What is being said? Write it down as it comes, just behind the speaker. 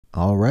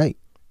All right.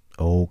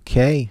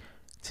 Okay.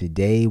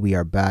 Today we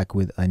are back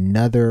with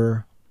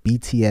another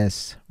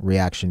BTS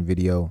reaction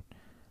video.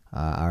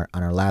 On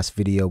our last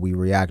video, we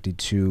reacted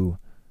to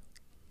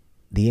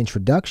the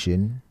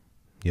introduction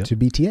to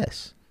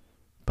BTS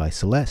By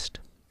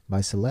Celeste.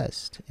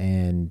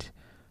 And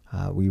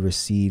we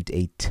received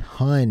a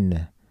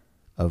ton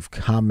of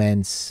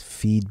comments,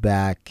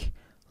 feedback,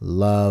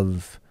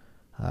 love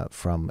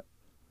from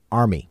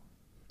Army.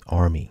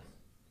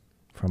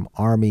 From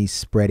Army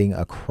spreading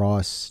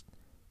across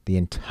the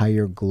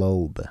entire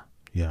globe.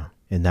 Yeah.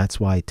 And that's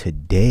why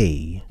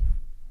today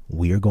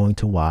we are going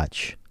to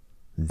watch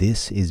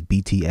This is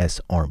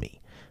BTS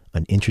Army,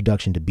 an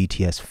introduction to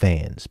BTS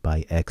fans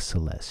by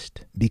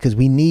xCeleste. Because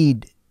we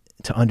need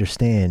to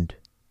understand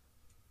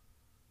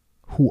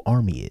who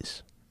Army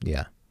is.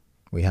 Yeah.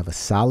 We have a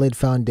solid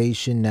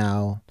foundation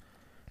now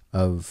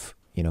of,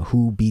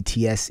 who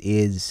BTS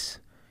is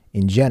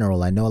in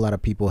general. I know a lot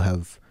of people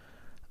have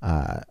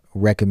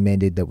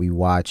recommended that we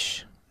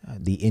watch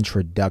the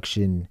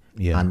introduction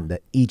on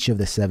each of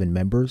the 7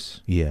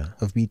 members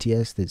of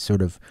BTS that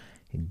sort of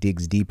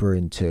digs deeper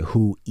into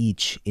who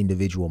each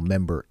individual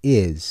member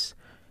is.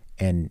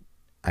 And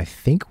I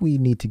think we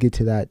need to get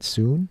to that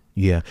soon.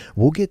 Yeah.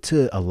 We'll get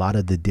to a lot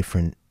of the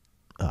different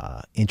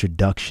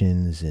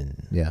introductions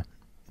and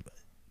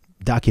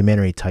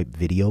documentary type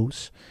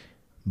videos.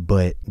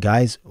 But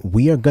guys,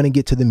 we are going to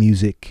get to the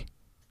music.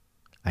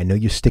 I know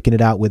you're sticking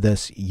it out with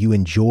us. You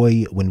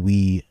enjoy when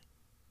we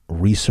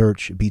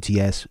research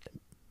BTS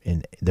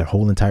and their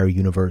whole entire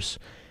universe.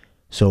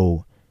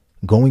 So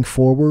going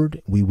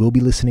forward, we will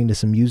be listening to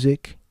some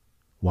music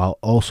while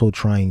also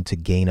trying to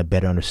gain a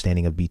better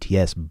understanding of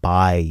BTS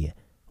by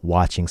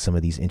watching some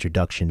of these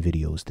introduction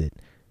videos that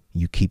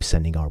you keep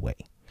sending our way.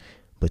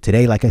 But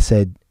today, like I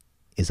said,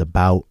 is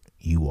about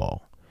you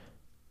all.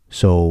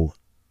 So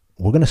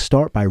we're going to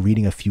start by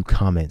reading a few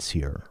comments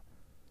here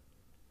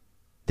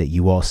that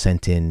you all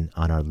sent in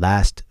on our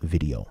last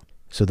video.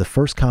 So the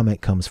first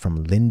comment comes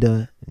from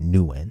Linda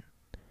Nguyen.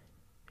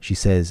 She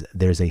says,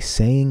 there's a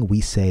saying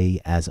we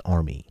say as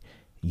Army.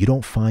 You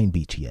don't find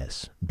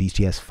BTS.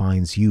 BTS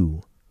finds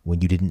you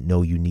when you didn't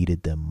know you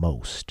needed them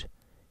most.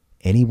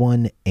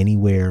 Anyone,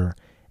 anywhere,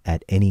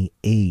 at any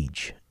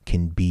age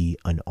can be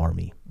an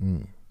Army.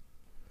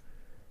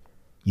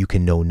 You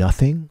can know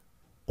nothing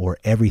or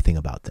everything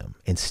about them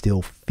and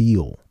still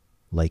feel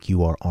like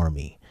you are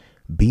Army.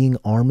 Being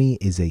Army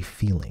is a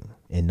feeling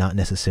and not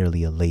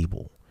necessarily a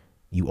label.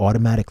 You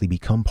automatically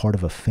become part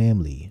of a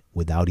family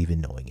without even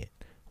knowing it.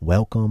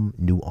 Welcome,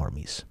 new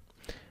Armies.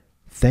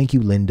 Thank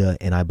you, Linda.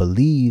 And I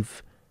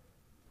believe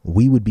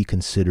we would be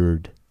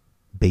considered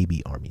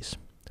baby Armies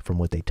from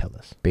what they tell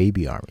us.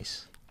 Baby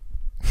Armies.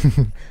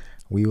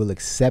 We will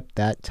accept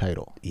that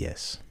title.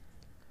 Yes.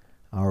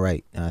 All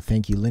right.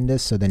 Thank you, Linda.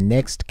 So the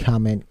next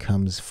comment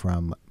comes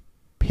from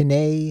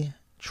Pinay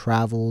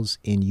Travels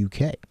in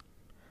UK.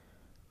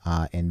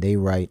 And they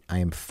write, I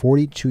am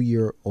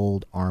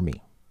 42-year-old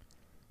Army.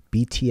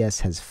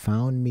 BTS has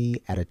found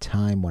me at a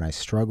time when I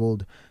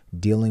struggled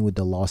dealing with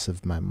the loss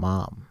of my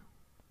mom.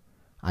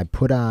 I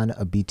put on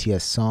a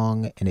BTS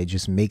song and it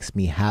just makes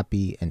me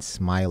happy and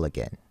smile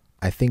again.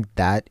 I think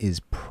that is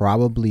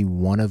probably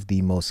one of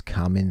the most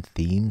common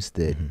themes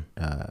that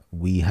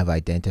we have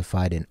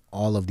identified in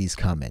all of these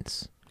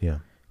comments. Yeah.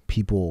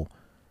 People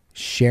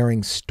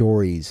sharing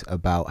stories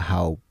about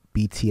how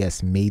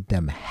BTS made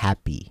them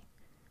happy,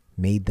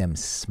 made them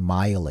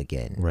smile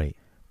again. Right.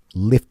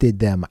 Lifted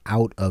them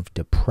out of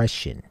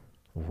depression.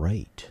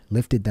 Right.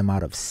 Lifted them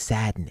out of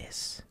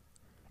sadness.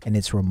 And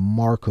it's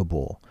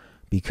remarkable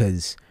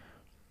because,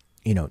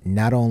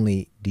 not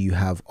only do you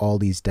have all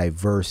these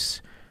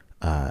diverse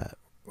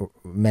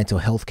mental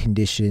health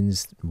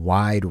conditions,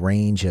 wide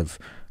range of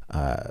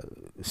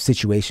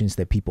situations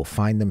that people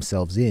find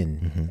themselves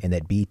in and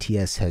that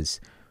BTS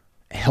has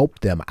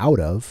helped them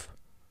out of,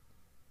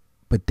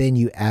 but then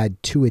you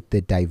add to it the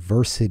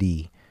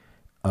diversity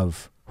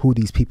of who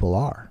these people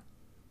are.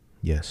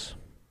 Yes.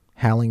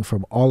 Hailing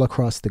from all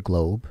across the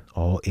globe.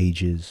 All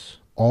ages.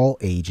 All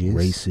ages.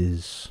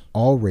 Races.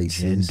 All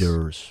races.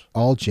 Genders.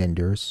 All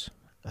genders.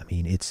 I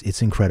mean,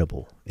 it's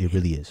incredible. It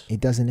really is.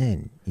 It doesn't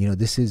end.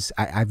 This is,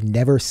 I've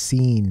never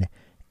seen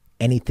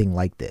anything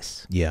like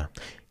this. Yeah.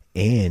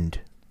 And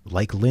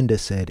like Linda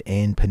said,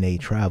 and Pinay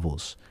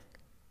Travels,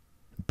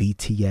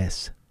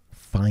 BTS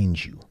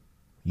finds you.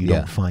 You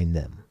don't find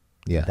them.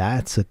 Yeah.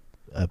 That's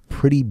a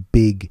pretty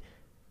big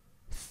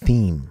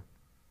theme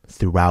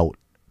throughout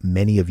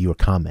many of your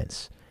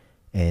comments.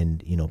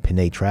 And,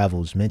 Pinay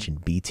Travels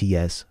mentioned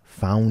BTS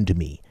found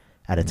me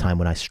at a time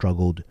when I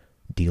struggled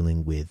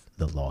dealing with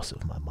the loss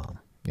of my mom.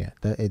 Yeah,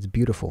 it's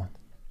beautiful.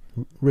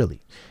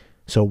 Really.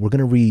 So we're going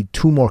to read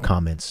 2 more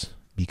comments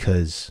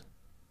because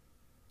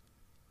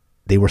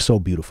they were so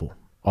beautiful.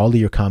 All of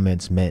your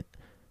comments meant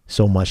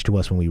so much to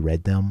us when we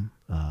read them.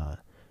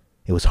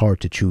 It was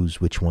hard to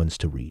choose which ones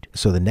to read.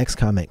 So the next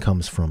comment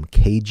comes from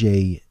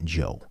KJ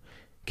Joe.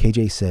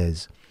 KJ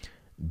says,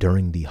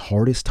 during the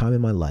hardest time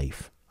in my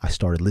life, I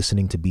started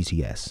listening to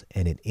BTS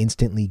and it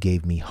instantly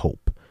gave me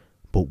hope.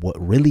 But what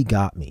really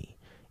got me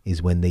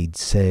is when they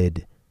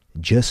said,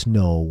 just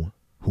know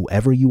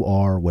whoever you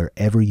are,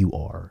 wherever you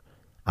are,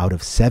 out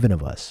of 7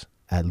 of us,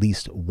 at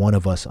least one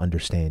of us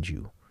understands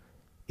you.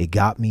 It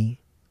got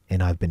me,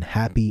 and I've been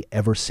happy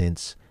ever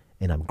since,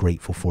 and I'm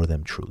grateful for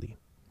them truly.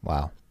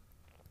 Wow.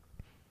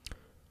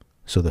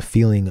 So the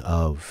feeling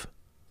of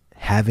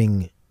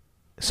having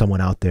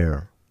someone out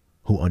there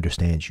who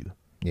understands you.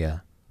 Yeah.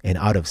 And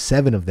out of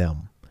 7 of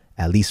them,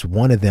 at least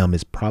one of them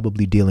is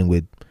probably dealing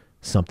with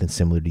something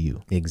similar to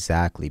you.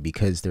 Exactly,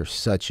 because there's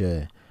such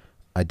a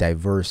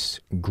diverse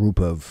group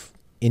of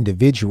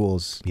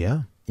individuals.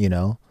 Yeah. You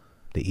know?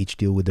 They each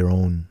deal with their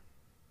own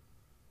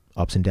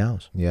ups and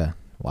downs. Yeah.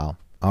 Wow.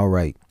 All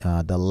right.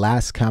 The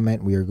last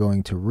comment we are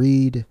going to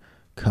read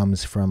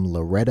comes from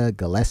Loretta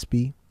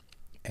Gillespie.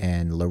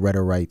 And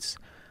Loretta writes,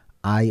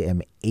 I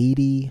am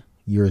 80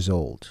 years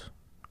old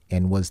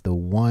and was the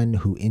one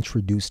who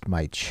introduced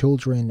my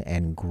children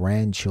and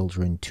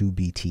grandchildren to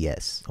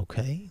BTS.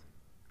 Okay.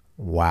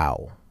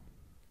 Wow.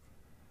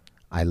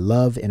 I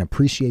love and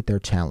appreciate their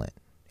talent,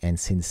 and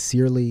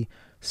sincerely,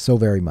 so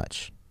very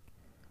much.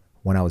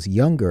 When I was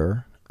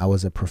younger, I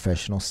was a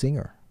professional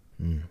singer,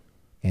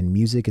 and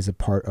music is a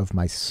part of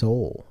my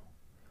soul.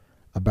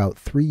 About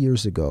 3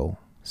 years ago,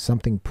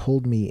 something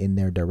pulled me in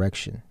their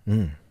direction.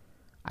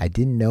 I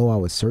didn't know I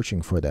was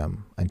searching for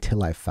them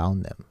until I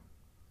found them.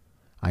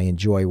 I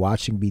enjoy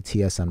watching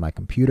BTS on my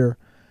computer,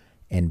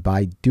 and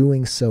by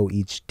doing so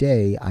each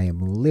day, I am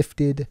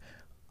lifted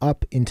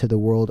up into the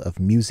world of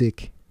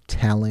music,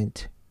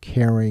 talent,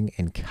 caring,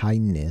 and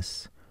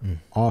kindness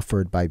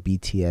offered by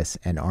BTS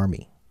and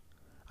Army.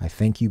 I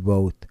thank you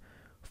both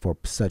for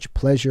such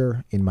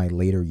pleasure in my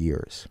later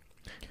years.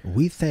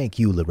 We thank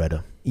you,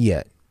 Loretta.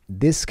 Yeah,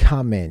 this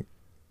comment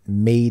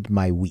made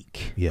my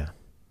week. Yeah.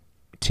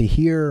 To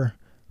hear,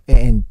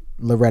 and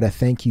Loretta,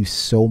 thank you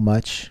so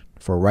much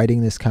for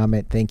writing this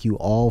comment. Thank you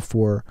all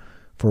for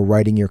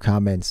writing your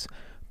comments.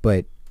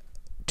 But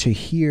to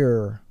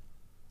hear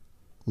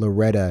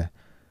Loretta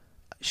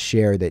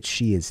share that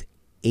she is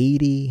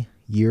 80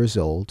 years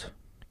old,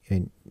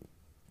 and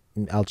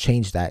I'll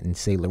change that and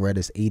say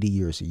Loretta's 80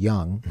 years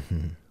young,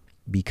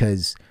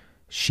 because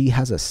she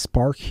has a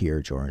spark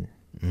here, Jordan,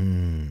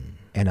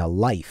 and a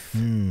life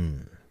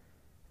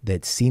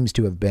that seems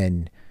to have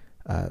been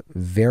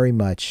very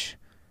much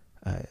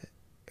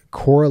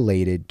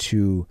correlated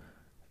to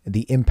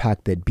the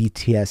impact that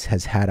BTS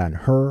has had on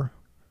her,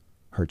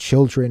 her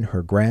children,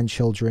 her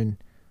grandchildren.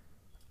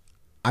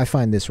 I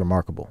find this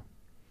remarkable.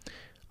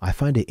 I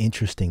find it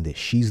interesting that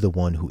she's the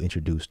one who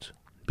introduced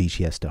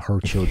BTS to her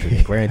children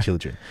and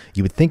grandchildren.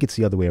 You would think it's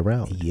the other way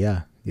around.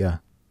 Yeah, yeah.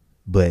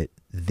 But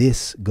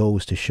this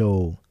goes to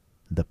show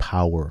the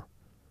power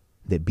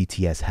that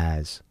BTS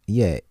has.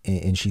 Yeah,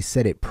 and she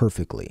said it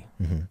perfectly.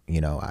 You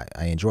know,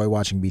 I enjoy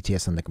watching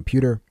BTS on the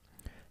computer,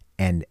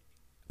 and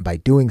by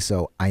doing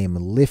so, I am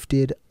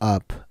lifted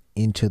up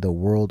into the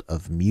world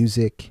of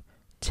music,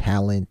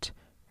 talent,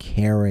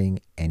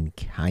 caring, and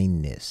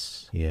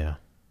kindness. Yeah.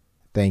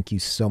 Thank you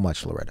so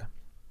much, Loretta.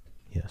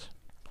 Yes.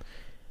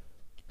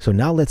 So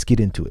now let's get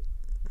into it.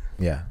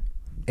 Yeah.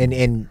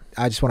 And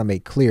I just want to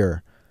make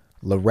clear,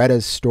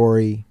 Loretta's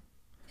story,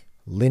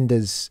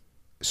 Linda's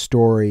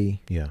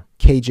story, Yeah.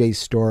 KJ's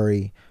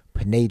story,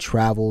 Panay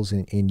Travels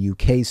in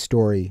UK's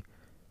story.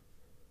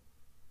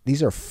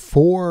 These are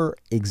 4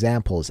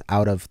 examples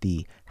out of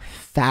the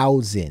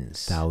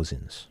thousands,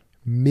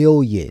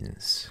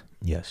 millions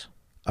Yes.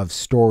 of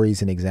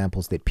stories and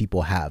examples that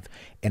people have.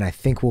 And I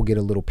think we'll get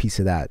a little piece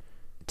of that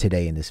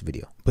today in this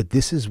video. But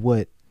this is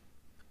what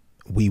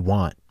we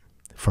want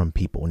from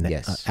people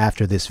Yes.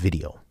 after this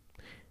video.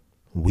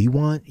 We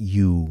want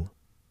you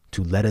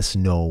to let us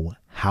know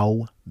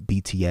how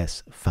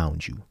BTS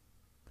found you.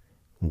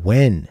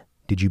 When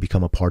did you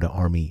become a part of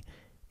Army,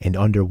 and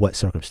under what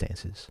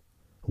circumstances?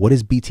 What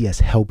has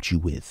BTS helped you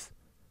with?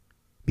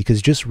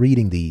 Because just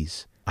reading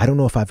these, I don't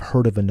know if I've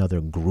heard of another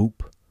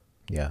group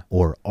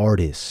or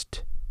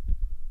artist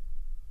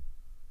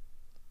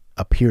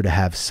appear to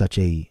have such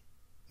a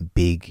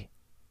big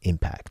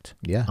impact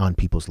on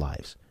people's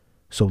lives.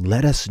 So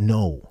let us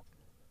know,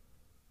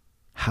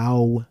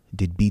 how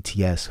did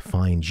BTS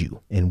find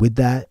you? And with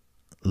that,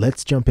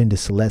 let's jump into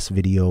Celeste's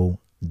video.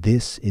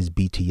 This is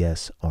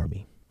BTS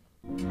Army.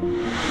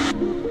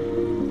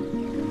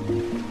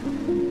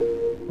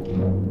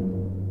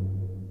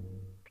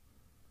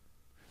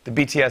 The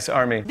BTS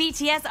Army.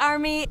 BTS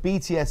Army.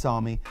 BTS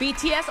Army.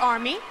 BTS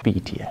Army.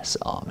 BTS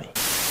Army.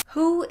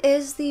 Who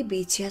is the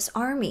BTS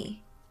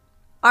Army?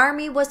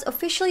 Army was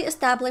officially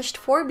established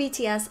for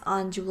BTS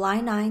on July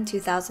 9,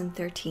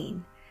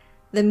 2013.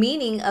 The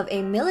meaning of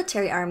a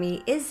military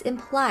army is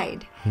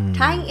implied,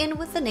 tying in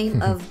with the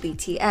name of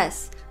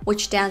BTS,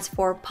 which stands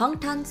for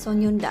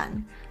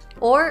방탄소년단,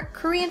 or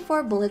Korean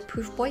for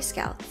Bulletproof Boy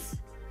Scouts.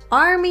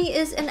 Army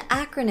is an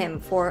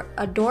acronym for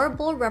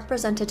Adorable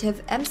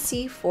Representative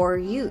MC for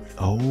Youth,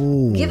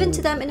 given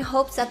to them in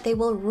hopes that they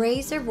will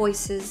raise their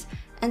voices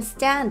and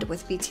stand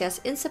with BTS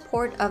in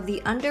support of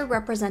the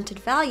underrepresented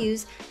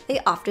values they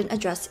often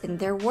address in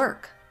their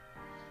work.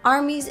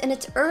 ARMYs in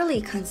its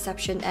early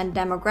conception and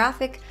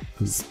demographic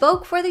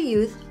spoke for the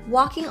youth,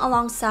 walking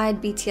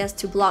alongside BTS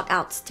to block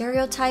out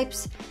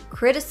stereotypes,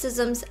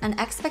 criticisms, and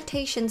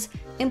expectations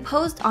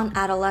imposed on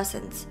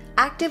adolescents,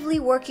 actively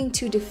working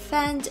to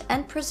defend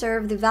and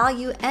preserve the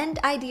value and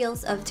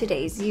ideals of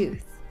today's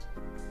youth.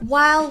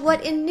 While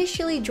what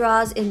initially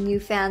draws in new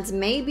fans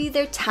may be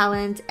their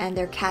talent and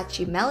their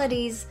catchy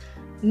melodies,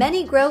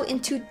 many grow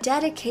into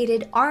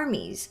dedicated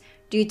ARMYs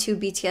due to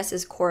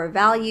BTS's core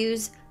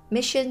values,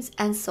 missions,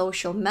 and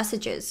social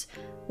messages,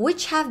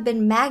 which have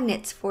been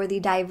magnets for the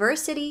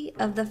diversity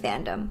of the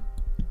fandom.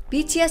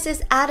 BTS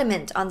is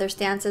adamant on their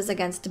stances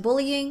against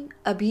bullying,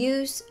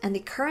 abuse, and the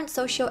current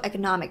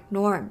socio-economic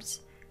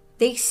norms.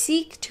 They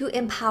seek to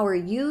empower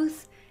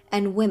youth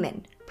and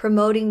women,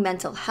 promoting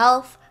mental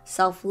health,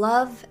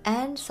 self-love,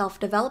 and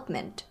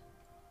self-development.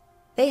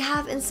 They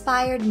have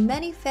inspired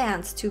many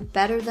fans to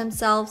better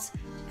themselves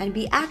and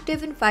be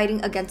active in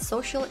fighting against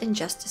social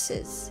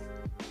injustices.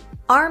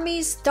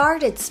 ARMYs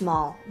started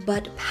small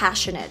but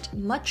passionate,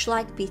 much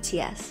like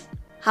BTS.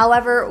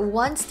 However,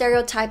 one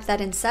stereotype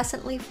that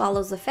incessantly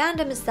follows the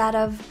fandom is that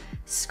of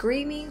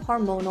screaming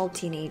hormonal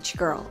teenage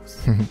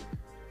girls.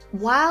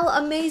 While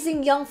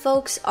amazing young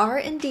folks are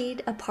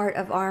indeed a part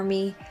of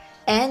ARMY,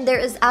 and there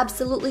is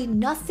absolutely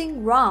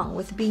nothing wrong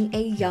with being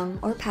a young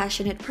or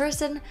passionate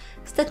person,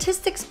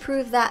 statistics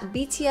prove that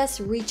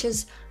BTS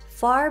reaches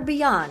far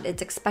beyond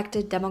its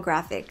expected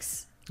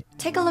demographics.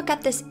 Take a look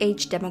at this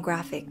age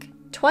demographic.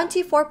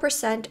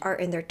 24% are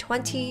in their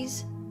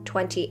 20s,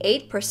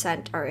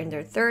 28% are in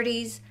their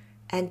 30s,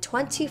 and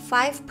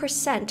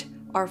 25%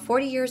 are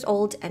 40 years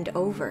old and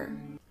over.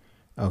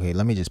 Okay,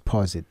 let me just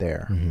pause it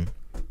there.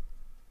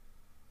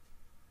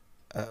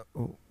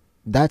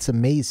 That's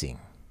amazing,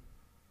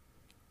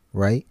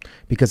 right?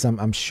 Because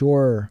I'm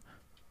sure,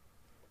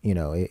 you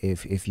know,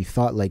 if you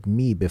thought like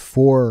me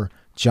before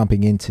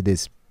jumping into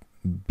this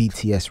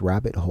BTS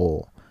rabbit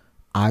hole,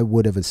 I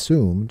would have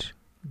assumed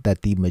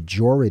that the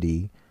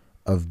majority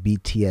of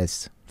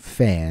BTS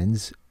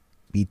fans,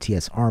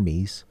 BTS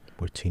ARMYs,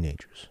 We're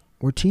teenagers.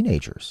 were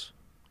teenagers.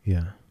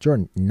 Yeah.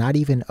 Jordan, not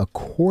even a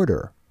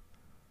quarter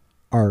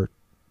are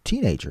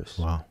teenagers.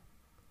 Wow.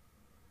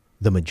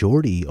 The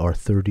majority are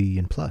 30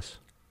 and plus.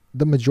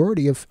 The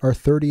majority are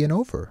 30 and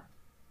over.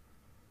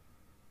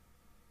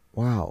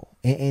 Wow.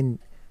 And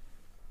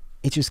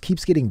it just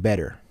keeps getting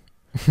better.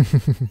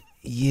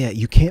 Yeah,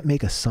 you can't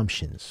make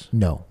assumptions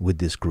No. with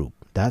this group.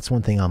 That's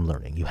one thing I'm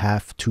learning. You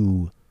have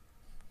to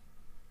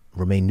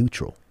remain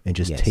neutral and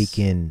just Yes. take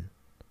in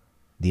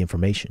the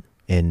information.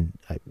 And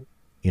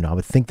I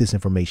would think this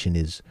information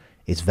is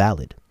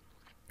valid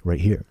right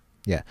here.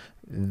 Yeah.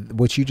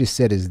 What you just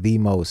said is the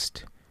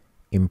most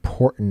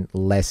important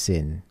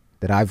lesson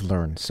that I've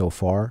learned so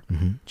far,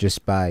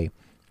 just by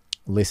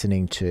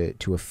listening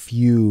to a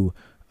few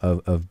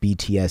of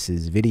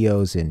BTS's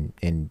videos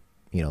and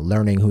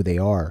learning who they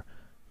are.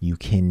 You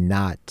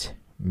cannot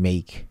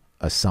make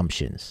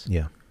assumptions.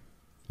 Yeah.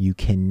 You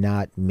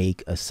cannot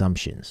make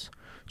assumptions.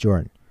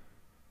 Jordan,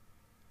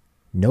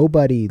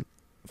 nobody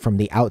from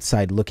the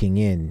outside looking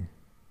in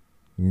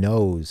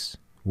knows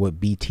what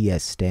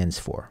BTS stands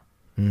for.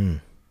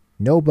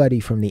 Nobody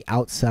from the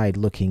outside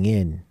looking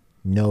in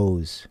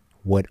knows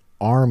what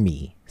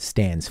ARMY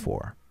stands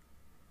for.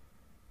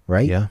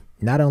 Right? Yeah.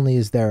 Not only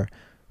is there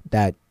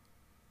that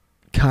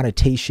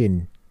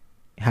connotation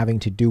having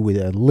to do with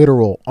a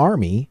literal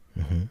army,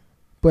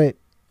 but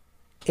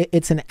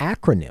it's an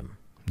acronym.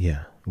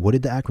 Yeah. What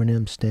did the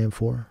acronym stand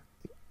for?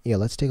 Yeah,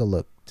 let's take a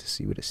look to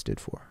see what it stood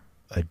for.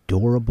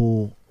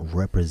 Adorable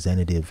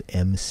Representative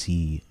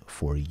MC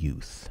for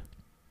Youth.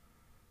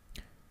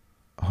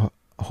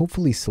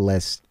 Hopefully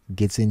Celeste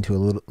gets into a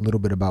little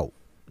bit about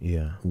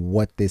Yeah.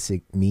 what this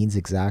means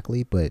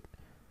exactly, but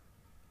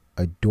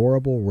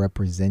adorable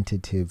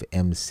representative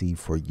MC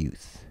for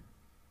youth.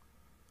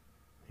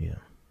 Yeah.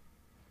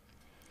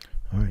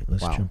 All right,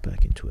 let's Wow. jump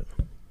back into it.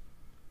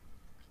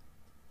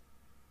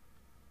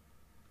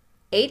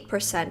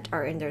 8%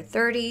 are in their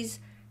 30s,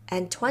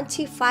 and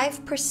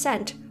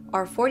 25%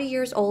 are 40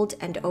 years old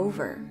and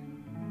over.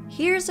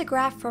 Here's a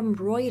graph from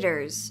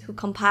Reuters, who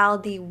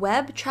compiled the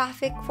web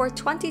traffic for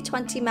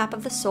 2020 Map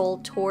of the Soul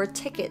tour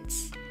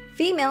tickets.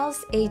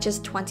 Females ages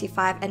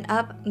 25 and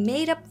up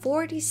made up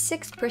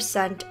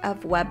 46%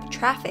 of web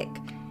traffic,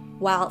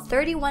 while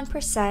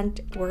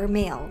 31% were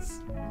males.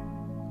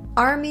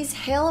 ARMYs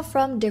hail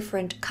from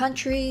different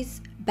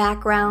countries,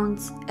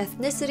 backgrounds,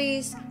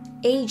 ethnicities,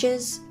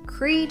 ages,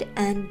 creed,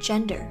 and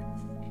gender.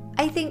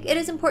 I think it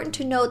is important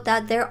to note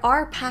that there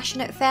are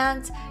passionate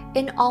fans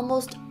in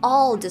almost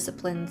all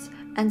disciplines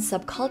and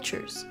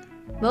subcultures,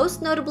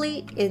 most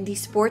notably in the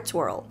sports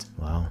world.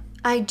 Wow.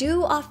 I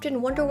do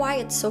often wonder why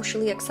it's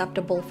socially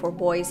acceptable for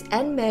boys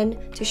and men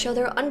to show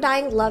their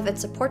undying love and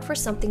support for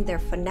something they're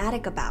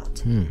fanatic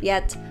about.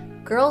 Yet,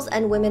 girls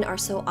and women are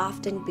so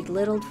often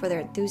belittled for their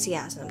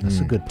enthusiasm. That's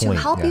a good To point.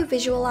 help yeah. you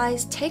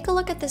visualize, take a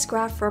look at this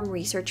graph from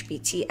Research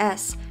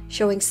BTS,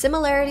 showing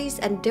similarities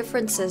and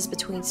differences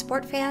between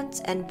sport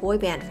fans and boy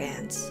band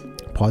fans.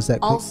 Pause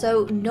that quick.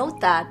 Also, note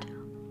that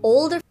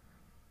older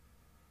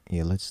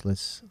Yeah, let's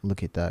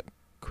look at that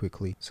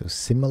quickly. So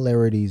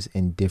similarities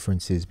and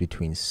differences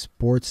between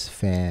sports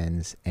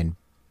fans and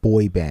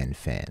boy band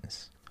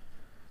fans.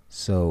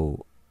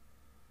 So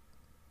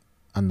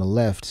on the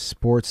left,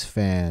 sports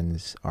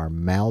fans are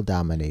male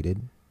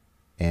dominated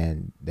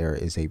and there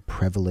is a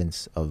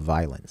prevalence of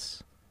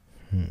violence.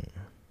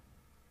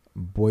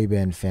 Boy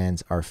band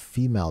fans are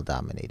female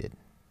dominated.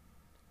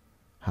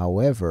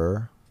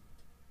 However,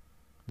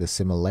 the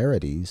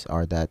similarities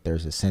are that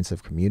there's a sense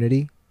of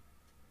community,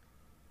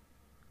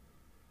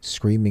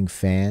 screaming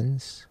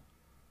fans,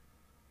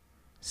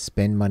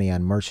 spend money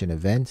on merch and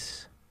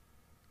events,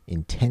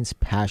 intense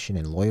passion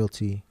and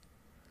loyalty,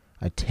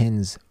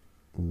 attends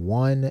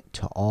one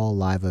to all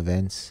live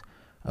events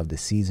of the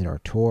season or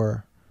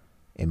tour,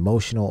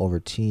 emotional over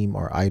team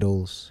or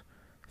idols,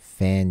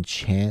 fan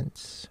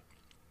chants,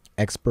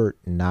 expert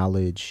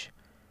knowledge,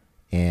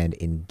 and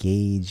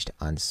engaged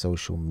on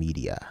social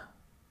media.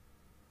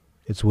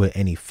 It's what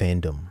any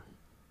fandom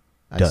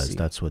I does. see.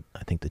 That's what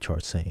I think the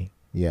chart's saying.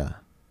 Yeah.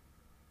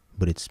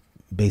 But it's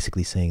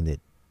basically saying that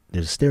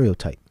there's a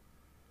stereotype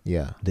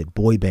Yeah. that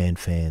boy band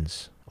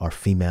fans are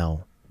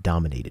female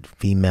dominated,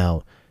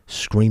 female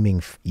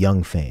screaming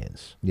young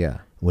fans. Yeah.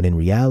 When in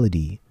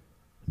reality,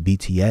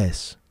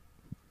 BTS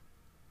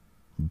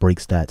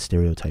breaks that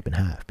stereotype in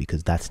half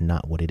because that's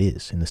not what it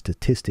is. And the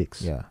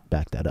statistics Yeah.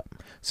 back that up.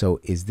 So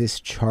is this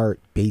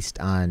chart based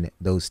on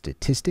those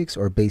statistics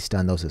or based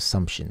on those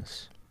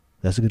assumptions?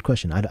 That's a good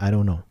question. I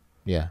don't know.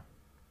 Yeah.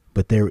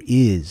 But there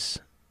is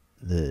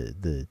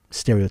the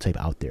stereotype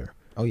out there.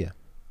 Oh, yeah.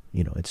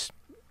 You know, it's,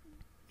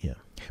 yeah.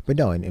 But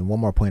no, and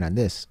one more point on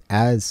this.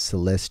 As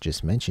Celeste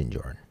just mentioned,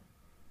 Jordan,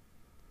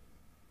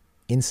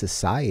 in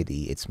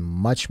society, it's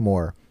much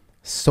more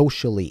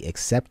socially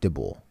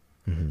acceptable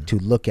to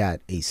look at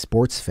a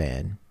sports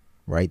fan,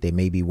 right? They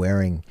may be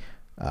wearing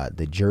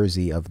the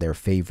jersey of their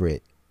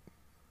favorite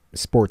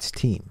sports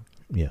team.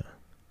 Yeah.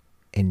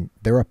 And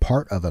they're a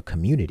part of a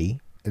community.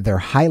 They're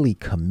highly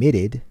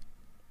committed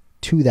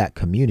to that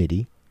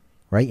community,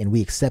 right? And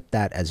we accept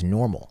that as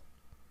normal.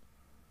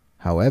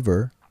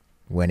 However,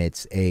 when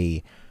it's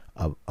a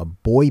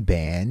boy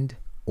band,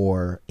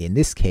 or in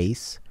this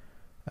case,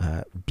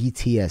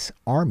 BTS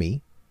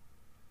Army,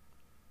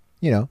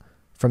 you know,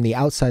 from the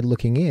outside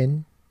looking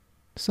in,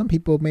 some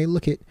people may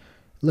look at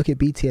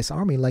BTS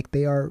Army like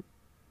they are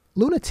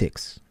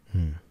lunatics,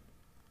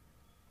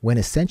 when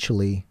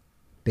essentially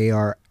they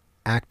are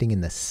acting in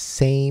the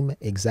same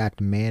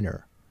exact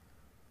manner,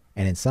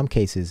 and in some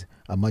cases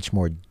a much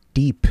more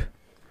deep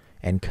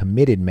and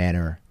committed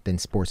manner than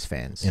sports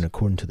fans. And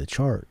according to the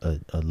chart, a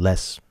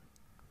less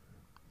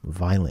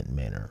violent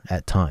manner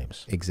at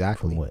times.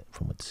 Exactly.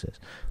 From what it says.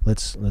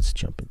 Let's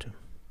jump into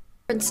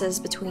Differences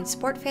between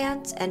sport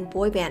fans and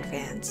boy band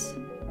fans.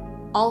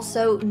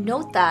 Also,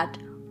 note that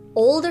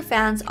older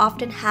fans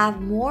often have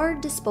more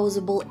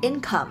disposable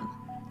income.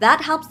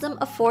 That helps them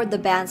afford the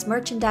band's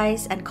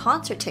merchandise and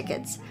concert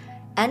tickets,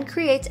 and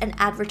creates an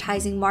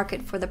advertising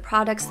market for the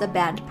products the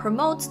band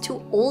promotes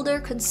to older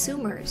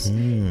consumers,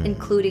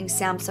 including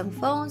Samsung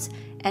phones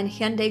and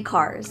Hyundai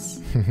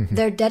cars.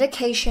 Their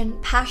dedication,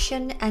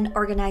 passion, and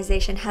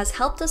organization has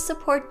helped us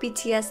support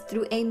BTS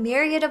through a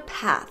myriad of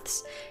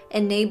paths,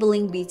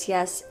 enabling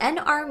BTS and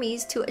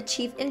ARMYs to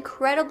achieve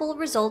incredible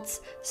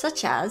results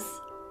such as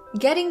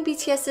getting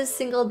BTS's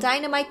single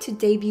Dynamite to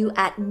debut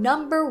at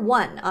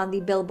 #1 on the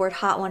Billboard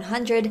Hot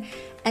 100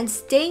 and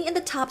staying in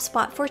the top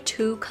spot for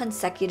 2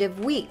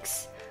 consecutive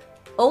weeks.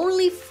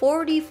 Only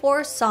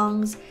 44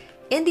 songs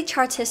in the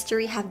chart's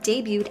history have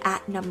debuted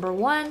at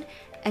 #1,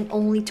 and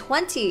only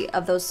 20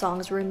 of those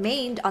songs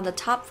remained on the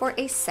top for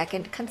a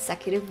second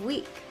consecutive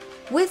week.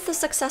 With the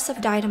success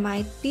of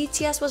Dynamite,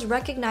 BTS was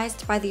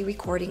recognized by the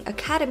Recording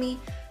Academy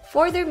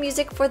for their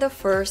music for the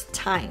first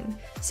time,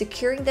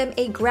 securing them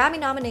a Grammy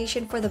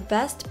nomination for the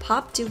Best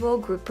Pop Duo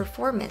Group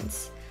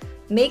Performance,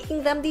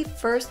 making them the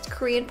first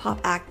Korean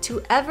pop act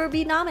to ever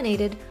be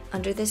nominated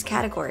under this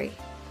category.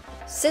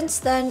 Since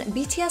then,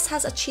 BTS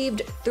has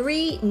achieved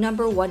 3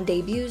 #1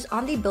 debuts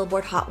on the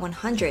Billboard Hot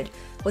 100,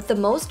 with the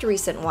most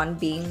recent one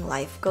being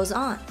Life Goes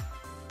On.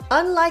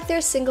 Unlike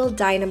their single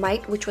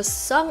Dynamite, which was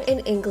sung in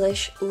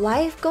English,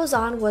 Life Goes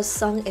On was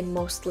sung in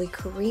mostly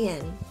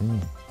Korean.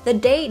 The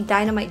day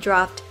Dynamite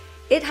dropped,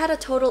 it had a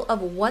total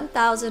of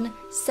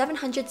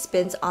 1,700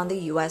 spins on the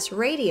US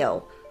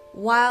radio,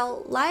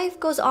 while Life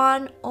Goes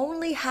On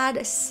only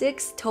had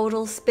 6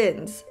 total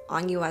spins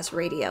on US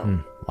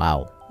radio.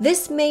 Wow.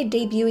 This made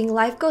debuting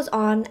Life Goes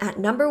On at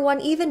 #1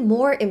 even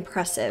more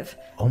impressive,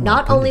 Oh my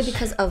not only goodness.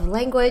 because of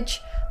language,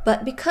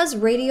 but because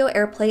radio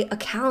airplay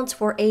accounts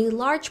for a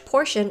large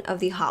portion of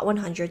the Hot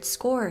 100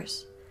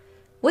 scores.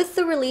 With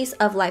the release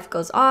of Life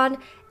Goes On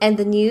and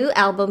the new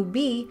album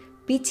B,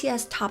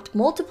 BTS topped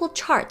multiple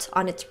charts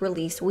on its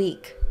release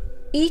week.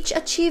 Each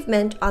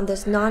achievement on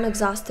this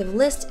non-exhaustive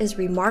list is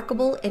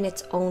remarkable in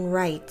its own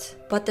right,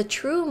 but the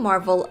true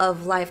marvel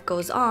of Life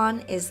Goes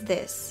On is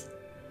this.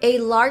 A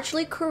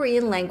largely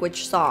Korean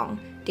language song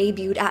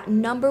debuted at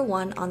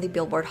 #1 on the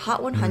Billboard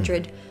Hot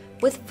 100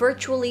 with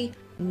virtually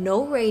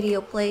no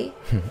radio play,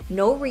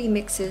 no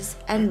remixes,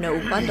 and no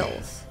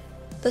bundles.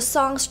 The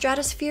song's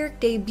stratospheric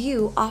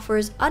debut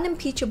offers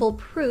unimpeachable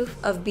proof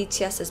of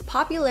BTS's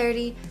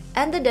popularity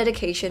and the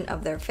dedication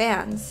of their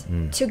fans.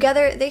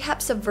 Together, they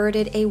have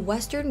subverted a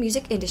Western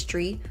music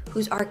industry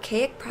whose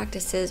archaic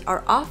practices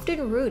are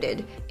often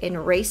rooted in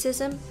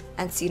racism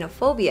and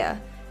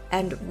xenophobia,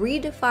 and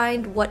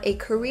redefined what a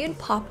Korean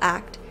pop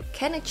act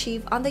can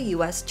achieve on the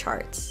US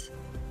charts.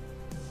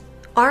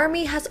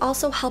 ARMY has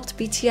also helped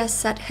BTS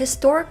set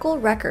historical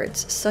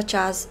records such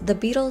as the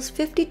Beatles'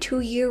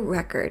 52-year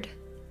record,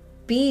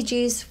 Bee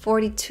Gees'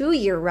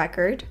 42-year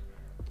record,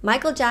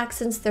 Michael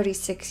Jackson's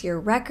 36-year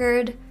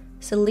record,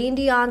 Celine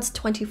Dion's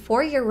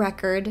 24-year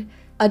record,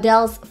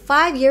 Adele's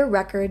 5-year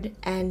record,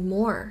 and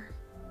more.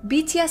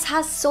 BTS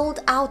has sold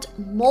out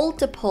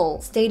multiple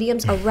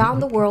stadiums around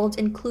the world,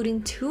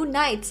 including 2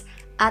 nights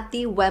at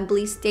the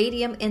Wembley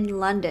Stadium in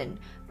London,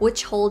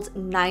 which holds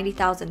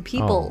 90,000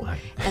 people,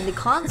 and the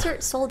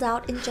concert sold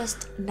out in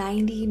just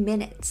 90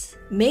 minutes,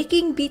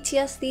 making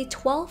BTS the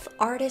 12th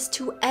artist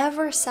to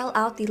ever sell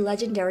out the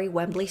legendary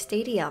Wembley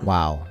Stadium.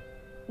 Wow.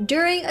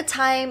 During a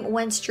time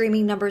when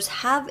streaming numbers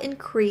have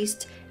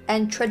increased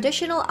and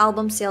traditional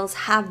album sales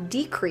have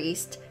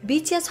decreased,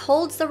 BTS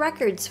holds the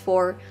records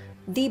for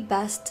the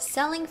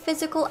best-selling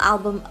physical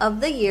album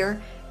of the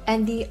year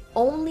and the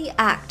only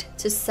act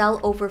to sell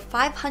over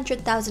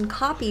 500,000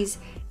 copies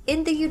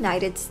in the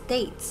United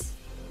States.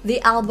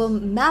 The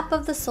album Map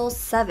of the Soul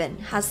 7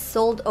 has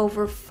sold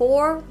over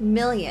 4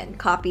 million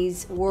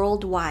copies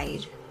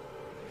worldwide.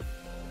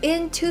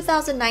 In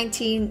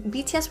 2019,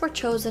 BTS were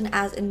chosen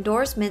as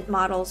endorsement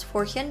models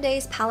for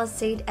Hyundai's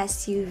Palisade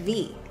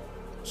SUV.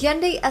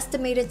 Hyundai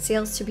estimated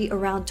sales to be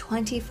around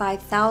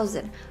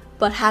 25,000,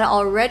 but had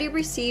already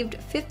received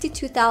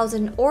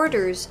 52,000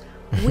 orders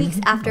weeks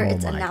after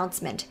its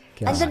announcement,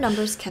 and the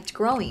numbers kept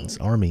growing.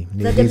 Army.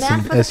 The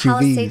demand for the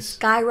Palisade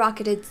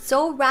skyrocketed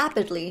so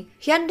rapidly,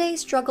 Hyundai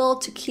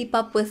struggled to keep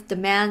up with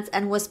demands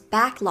and was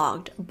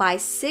backlogged by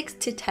 6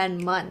 to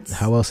 10 months.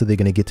 How else are they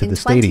going to get to the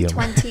stadium?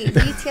 In 2020,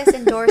 BTS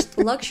endorsed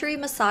luxury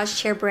massage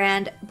chair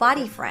brand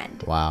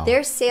Bodyfriend. Wow.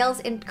 Their sales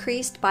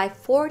increased by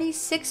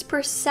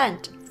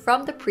 46%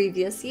 from the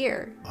previous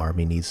year.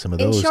 Army needs some of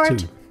In those short,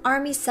 too.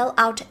 ARMY sell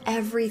out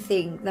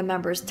everything the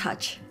members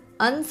touch.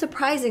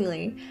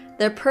 Unsurprisingly,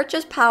 their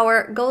purchase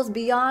power goes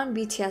beyond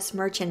BTS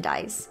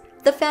merchandise.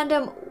 The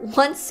fandom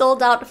once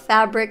sold out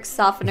fabric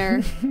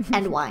softener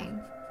and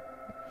wine.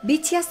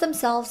 BTS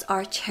themselves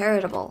are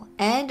charitable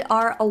and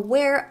are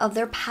aware of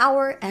their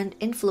power and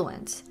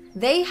influence.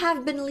 They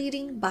have been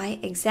leading by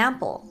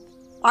example.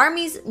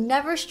 ARMYs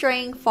never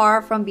straying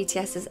far from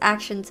BTS's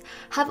actions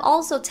have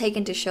also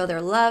taken to show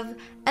their love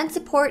and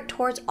support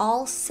towards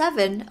all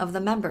 7 of the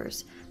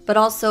members, but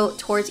also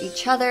towards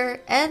each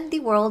other and the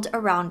world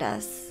around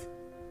us.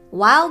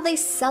 While they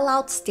sell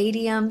out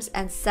stadiums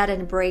and set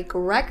and break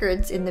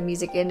records in the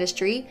music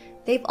industry,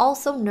 they've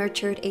also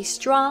nurtured a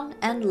strong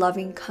and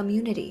loving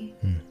community.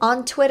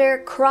 On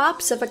Twitter,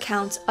 crops of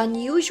accounts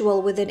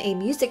unusual within a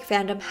music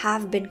fandom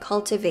have been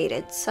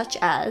cultivated, such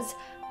as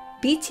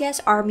BTS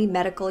Army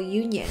Medical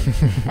Union,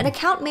 an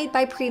account made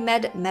by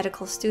pre-med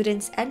medical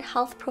students and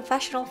health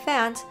professional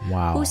fans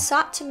who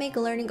sought to make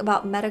learning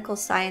about medical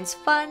science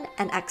fun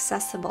and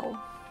accessible.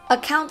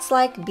 Accounts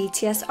like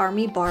BTS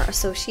Army Bar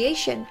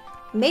Association,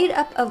 made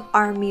up of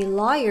Army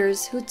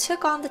lawyers who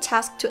took on the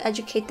task to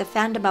educate the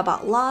fandom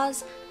about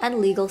laws and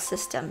legal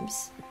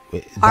systems.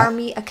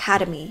 Army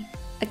Academy,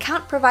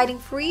 account providing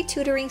free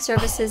tutoring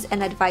services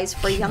and advice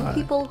for young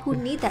people who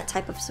need that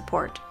type of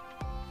support.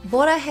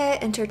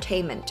 Borahae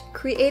Entertainment,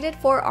 created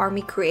for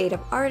Army creative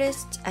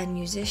artists and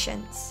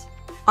musicians.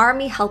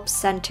 Army Help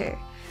Center,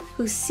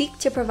 who seek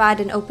to provide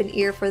an open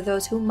ear for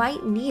those who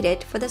might need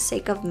it for the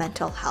sake of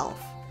mental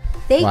health.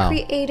 They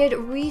created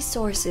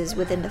resources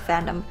within the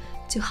fandom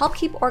to help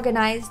keep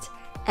organized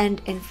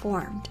and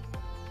informed.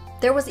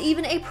 There was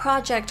even a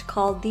project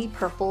called the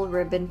Purple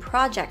Ribbon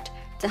Project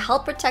to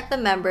help protect the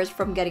members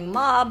from getting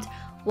mobbed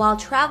while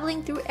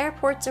traveling through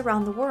airports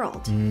around the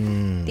world.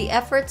 The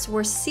efforts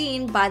were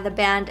seen by the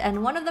band,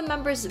 and one of the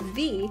members,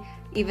 V,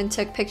 even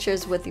took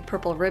pictures with the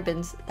purple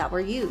ribbons that were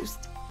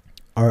used.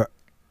 And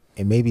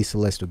maybe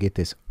Celeste will get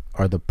this,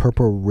 are the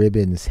purple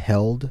ribbons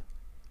held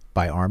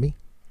by Army?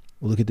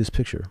 Well, look at this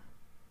picture.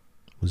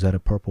 Was that a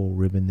purple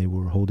ribbon they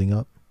were holding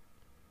up?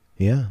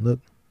 Yeah, look.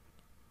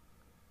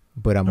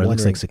 But I'm wondering, wondering,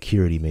 looks like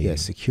security maybe. Yeah,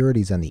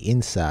 security's on the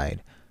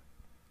inside.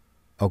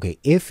 Okay,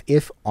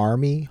 if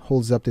Army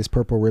holds up this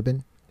purple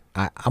ribbon,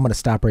 I'm going to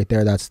stop right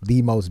there. That's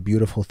the most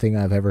beautiful thing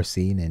I've ever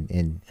seen,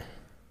 and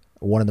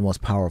one of the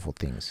most powerful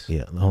things.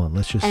 Yeah, hold on,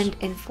 let's just... And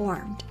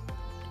informed.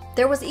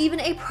 There was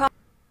even a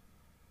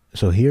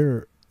So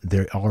here,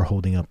 they are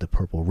holding up the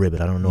purple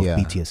ribbon. I don't know if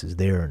BTS is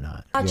there or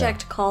not.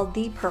 Project called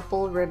the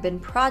Purple Ribbon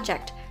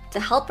Project to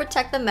help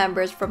protect the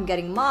members from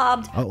getting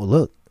mobbed. Oh,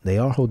 look, they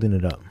are holding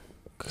it up.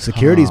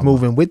 Security's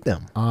moving with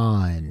them.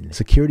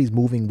 Security's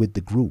moving with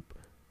the group.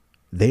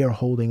 They are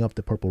holding up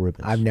the purple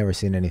ribbons. I've never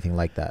seen anything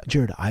like that.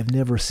 Jared, I've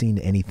never seen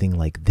anything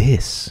like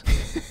this,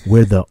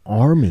 where the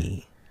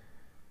Army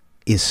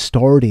is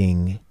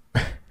starting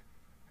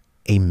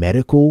a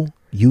medical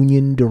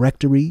union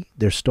directory.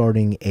 They're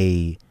starting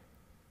a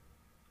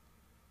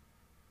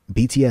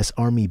BTS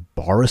Army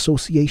Bar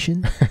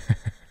Association,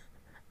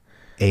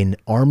 an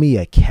Army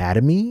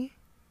Academy,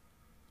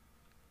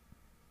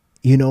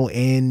 you know,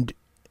 and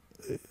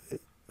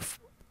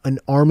an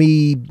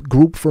Army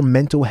group for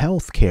mental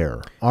health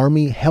care,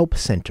 Army Help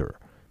Center.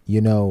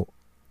 You know,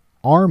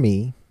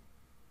 Army,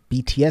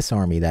 BTS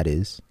Army, that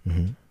is,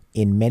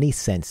 in many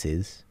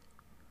senses,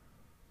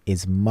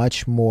 is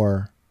much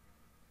more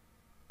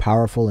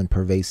powerful and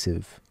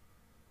pervasive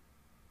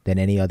than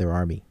any other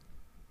army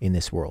in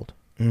this world.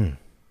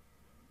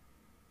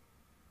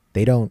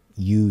 They don't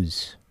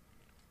use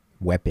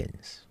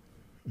weapons.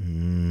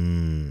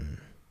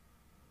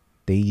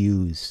 They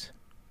use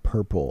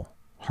purple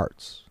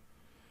hearts.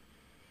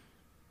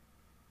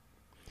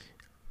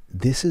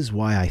 This is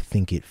why I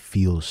think it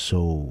feels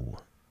so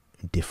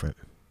different.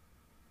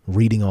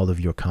 Reading all of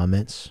your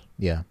comments.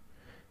 Yeah.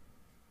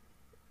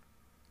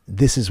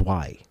 This is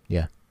why.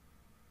 Yeah.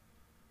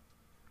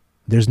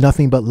 There's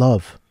nothing but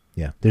love.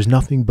 Yeah. There's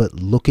nothing but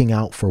looking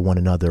out for one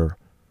another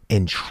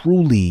and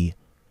truly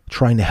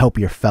trying to help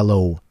your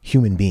fellow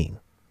human being.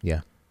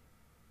 Yeah.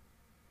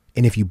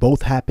 And if you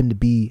both happen to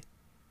be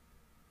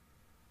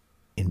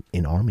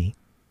in Army,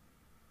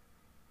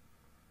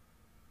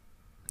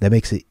 that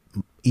makes it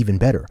even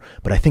better.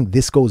 But I think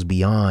this goes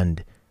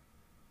beyond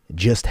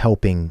just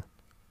helping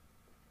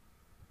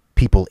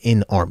people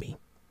in Army.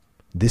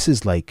 This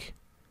is like,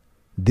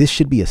 this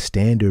should be a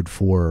standard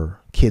for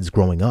kids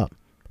growing up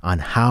on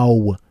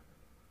how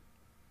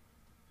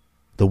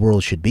the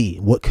world should be,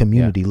 what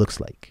community looks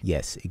like.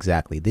 Yes,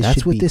 exactly.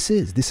 That's what this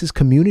is. This is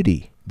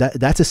community.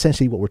 That's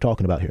essentially what we're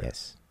talking about here.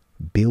 Yes.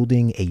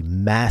 Building a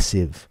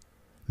massive,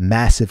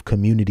 massive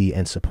community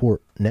and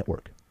support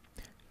network.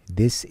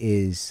 This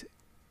is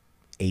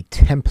a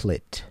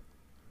template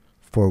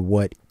for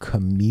what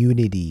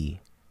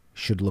community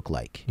should look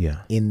like.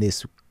 Yeah. In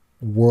this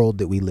world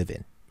that we live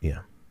in.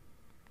 Yeah.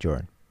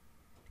 Jordan.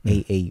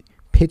 A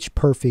pitch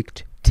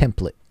perfect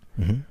template.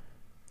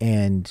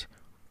 And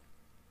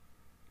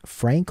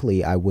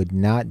frankly, I would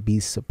not be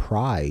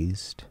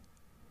surprised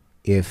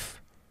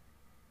if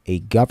a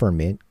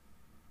government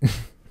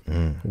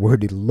were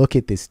to look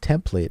at this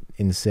template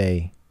and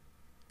say,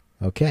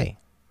 okay,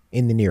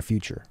 in the near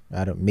future,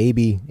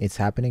 maybe it's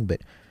happening,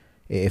 but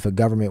if a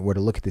government were to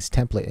look at this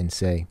template and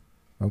say,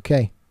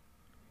 okay,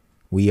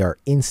 we are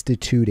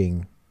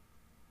instituting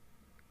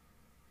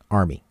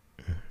Army.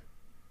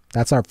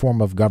 That's our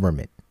form of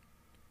government.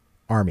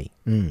 Army.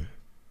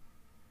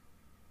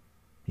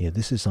 Yeah,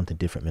 this is something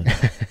different,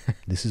 man.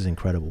 This is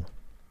incredible.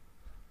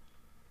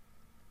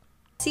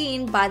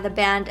 Seen by the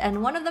band,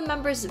 and one of the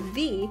members,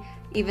 V,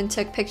 even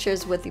took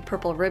pictures with the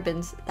purple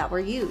ribbons that were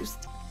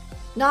used.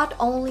 Not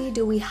only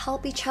do we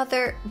help each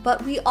other,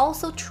 but we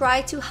also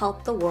try to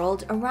help the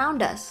world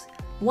around us.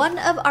 One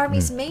of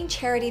Army's main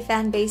charity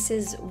fan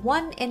bases,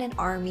 One in an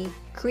Army,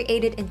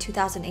 created in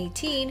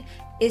 2018,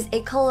 is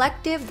a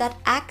collective that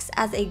acts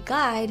as a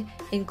guide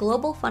in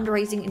global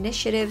fundraising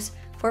initiatives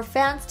for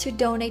fans to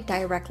donate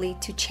directly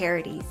to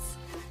charities.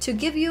 To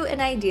give you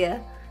an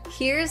idea,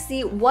 here's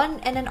the One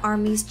in an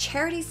Army's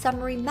charity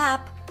summary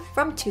map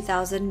from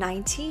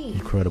 2019.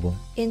 Incredible.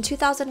 In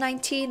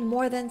 2019,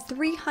 more than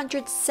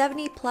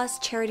 370 plus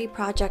charity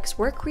projects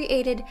were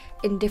created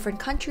in different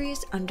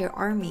countries under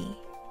Army.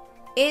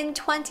 In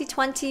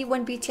 2020,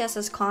 when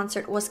BTS's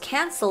concert was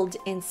cancelled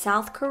in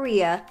South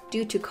Korea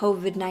due to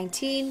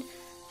COVID-19,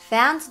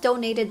 fans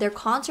donated their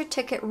concert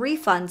ticket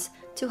refunds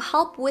to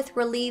help with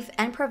relief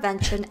and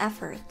prevention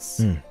efforts.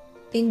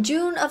 In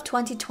June of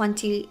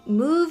 2020,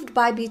 moved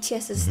by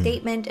BTS's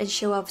statement and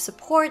show of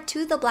support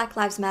to the Black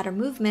Lives Matter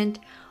movement,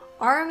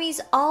 armies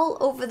all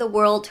over the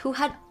world who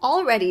had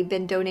already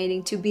been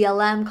donating to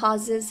BLM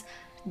causes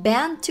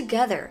band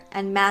together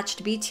and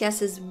matched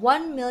BTS's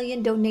 1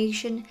 million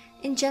donation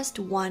in just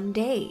one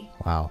day.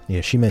 Wow.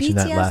 Yeah, she mentioned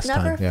that last BTS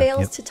time. never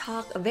fails to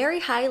talk very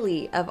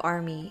highly of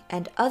ARMY,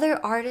 and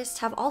other artists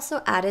have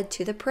also added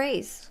to the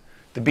praise.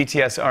 The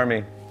BTS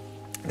Army.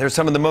 They're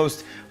some of the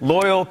most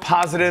loyal,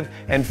 positive,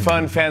 and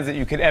fun fans that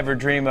you could ever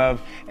dream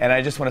of. And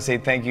I just want to say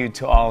thank you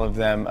to all of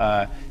them.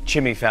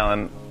 Jimmy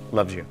Fallon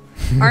loves you.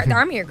 The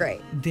Army are great.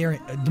 They're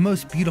the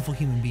most beautiful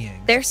human beings.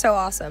 They're so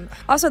awesome.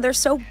 Also, they're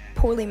so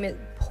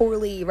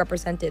poorly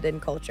represented in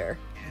culture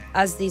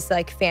as these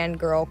like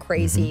fangirl,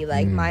 crazy,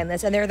 like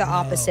mindless. And they're the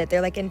opposite.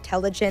 They're like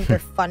intelligent, they're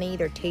funny,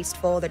 they're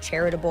tasteful, they're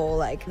charitable.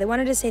 Like they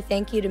wanted to say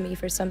thank you to me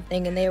for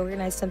something, and they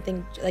organized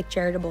something like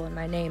charitable in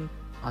my name.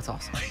 That's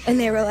awesome. And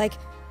they were like,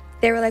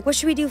 what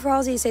should we do for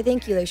Halsey to say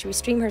thank you? Like, should we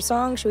stream her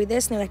song? Should we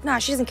this? And they're like, nah,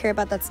 she doesn't care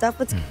about that stuff.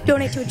 Let's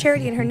donate to a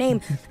charity in her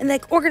name. And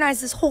like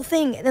organize this whole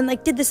thing. And then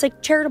like did this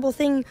like charitable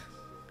thing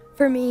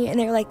for me. And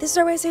they were like, this is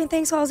our way of saying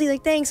thanks, Halsey.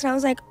 Like, thanks. And I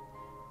was like,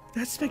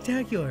 That's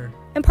spectacular.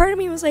 and part of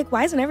me was like,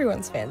 why isn't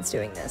everyone's fans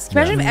doing this? Can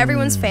you imagine if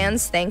everyone's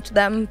fans thanked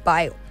them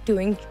by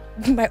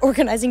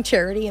organizing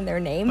charity in their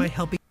name? By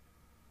helping.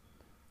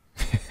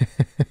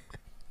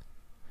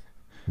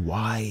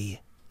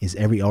 Why is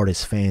every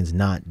artist's fans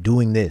not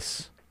doing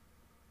this?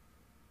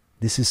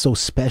 This is so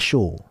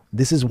special.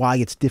 This is why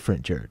it's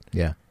different, Jared.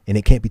 Yeah. And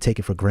it can't be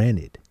taken for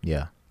granted.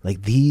 Yeah.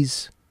 Like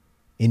these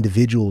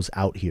individuals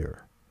out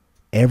here,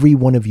 every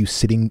one of you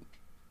sitting,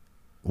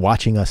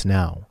 watching us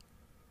now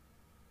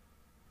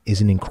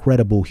is an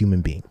incredible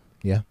human being.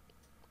 Yeah.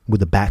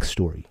 With a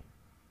backstory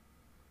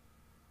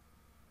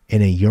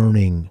and a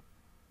yearning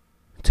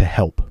to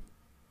help.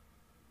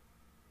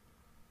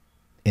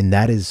 And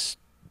that's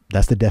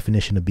the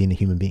definition of being a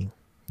human being.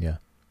 Yeah.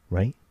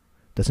 Right?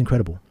 That's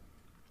incredible.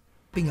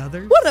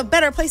 Others. What a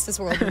better place this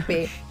world would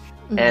be.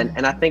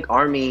 And I think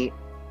Army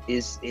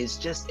is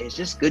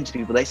just good to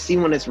people. They see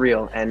when it's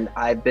real, and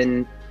I've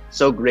been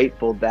so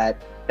grateful that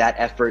that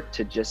effort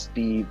to just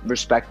be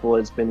respectful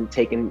has been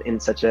taken in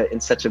such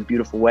a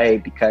beautiful way,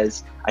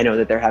 because I know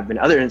that there have been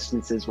other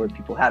instances where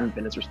people haven't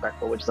been as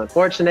respectful, which is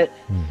unfortunate.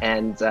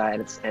 And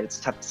it's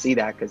tough to see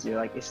that, because you're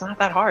like, it's not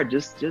that hard.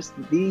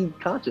 Just be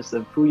conscious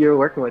of who you're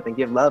working with and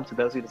give love to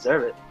those who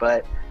deserve it.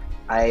 But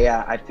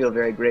I feel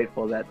very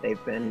grateful that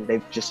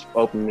they've just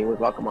opened me with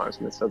welcome arms,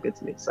 and it's so good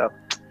to me. So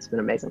it's been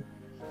amazing.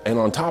 And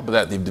on top of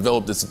that, they've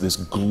developed this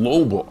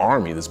global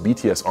army, this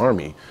BTS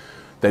Army,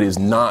 that is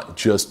not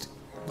just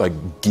like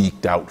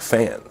geeked out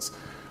fans.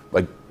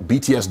 Like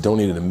BTS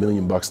donated $1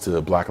 million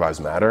to Black Lives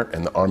Matter,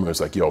 and the Army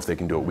was like, yo, if they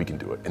can do it, we can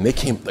do it. And they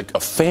came, like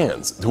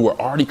fans who were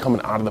already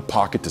coming out of the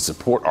pocket to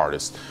support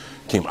artists,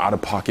 came out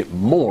of pocket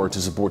more to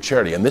support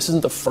charity. And this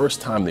isn't the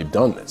first time they've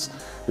done this.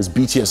 This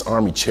BTS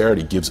Army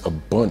charity gives a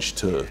bunch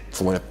to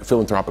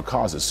philanthropic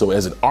causes. So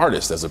as an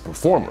artist, as a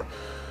performer,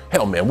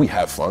 hell man, we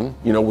have fun,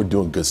 we're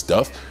doing good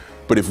stuff.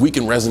 But if we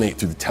can resonate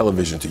through the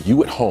television to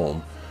you at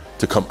home,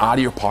 to come out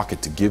of your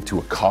pocket to give to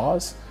a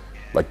cause,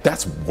 like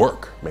that's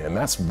work, man.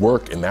 That's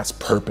work, and that's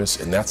purpose,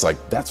 and that's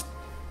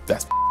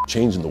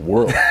changing the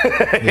world.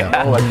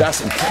 Yeah. Like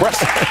that's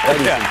impressive. That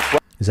is impressive.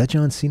 Is that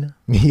John Cena?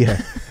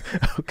 Yeah.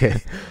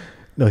 Okay.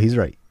 No, he's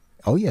right.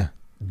 Oh yeah.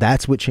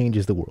 That's what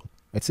changes the world.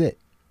 That's it.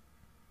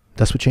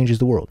 That's what changes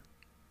the world.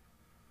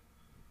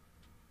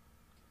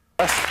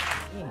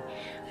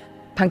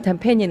 방탄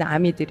팬이나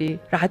아미들이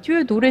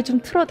라디오에 노래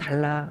좀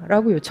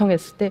틀어달라라고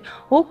요청했을 때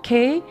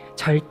오케이,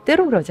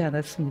 절대로 그러지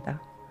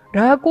않았습니다.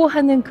 라고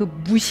하는 그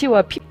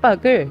무시와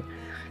핍박을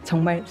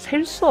정말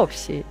셀 수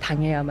없이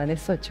당해야만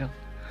했었죠.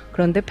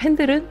 그런데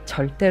팬들은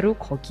절대로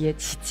거기에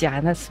지지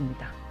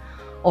않았습니다.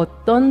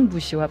 어떤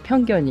무시와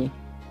편견이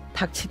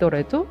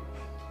닥치더라도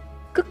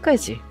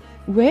끝까지.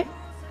 왜?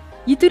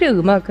 이들의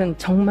음악은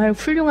정말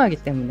훌륭하기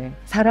때문에,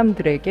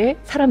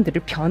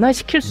 사람들을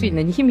변화시킬 수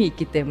있는 힘이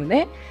있기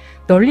때문에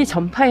널리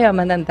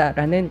전파해야만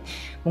한다라는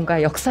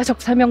뭔가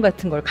역사적 사명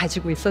같은 걸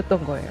가지고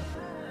있었던 거예요.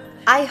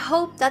 I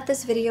hope that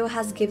this video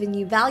has given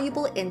you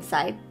valuable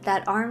insight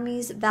that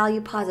armies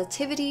value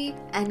positivity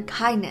and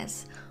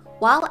kindness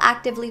while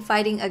actively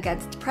fighting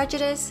against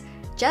prejudice,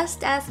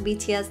 just as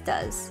BTS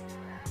does.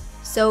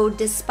 So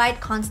despite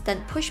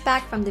constant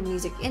pushback from the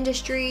music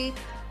industry,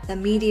 the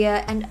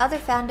media, and other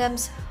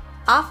fandoms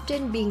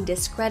often being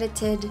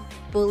discredited,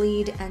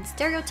 bullied, and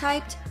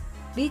stereotyped,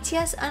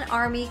 BTS and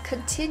ARMY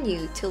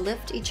continue to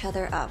lift each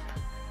other up.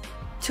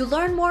 To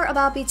learn more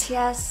about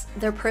BTS,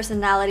 their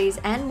personalities,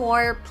 and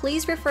more,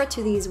 please refer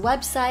to these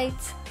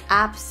websites,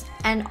 apps,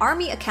 and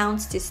ARMY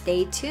accounts to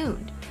stay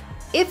tuned.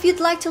 If you'd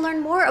like to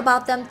learn more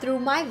about them through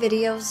my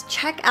videos,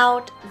 check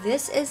out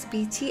This is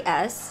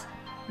BTS,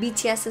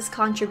 BTS's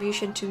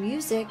contribution to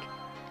music,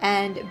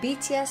 and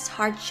BTS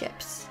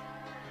Hardships.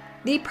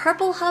 The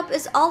Purple Hub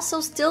is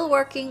also still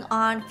working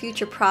on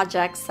future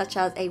projects such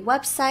as a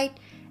website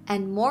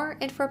and more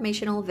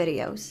informational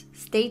videos.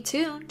 Stay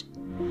tuned!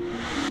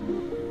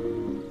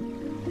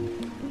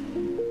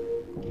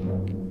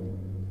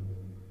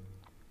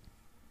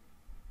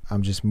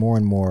 I'm just more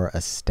and more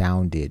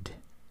astounded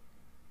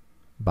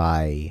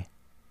by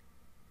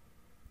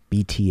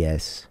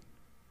BTS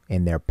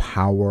and their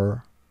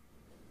power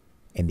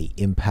and the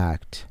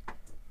impact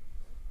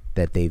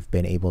that they've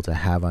been able to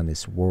have on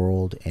this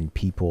world and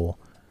people.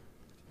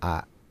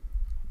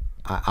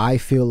 I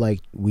feel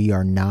like we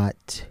are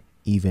not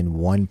even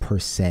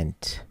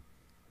 1%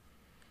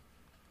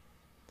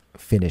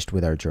 finished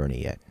with our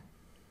journey yet.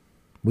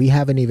 We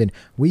haven't even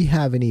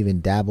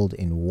dabbled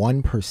in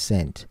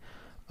 1%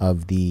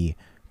 of the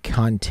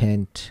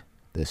content,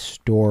 the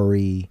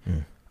story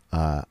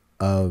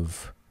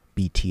of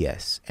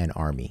BTS and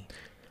ARMY.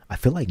 I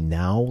feel like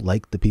now,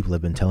 like the people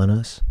have been telling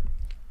us,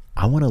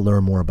 I want to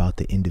learn more about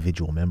the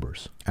individual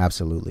members.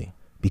 Absolutely.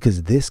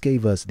 Because this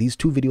gave us, these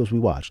two videos we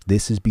watched,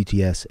 This is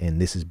BTS and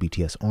This is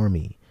BTS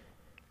Army,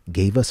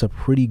 gave us a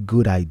pretty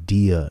good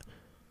idea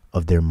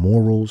of their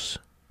morals,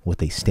 what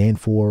they stand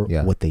for,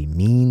 what they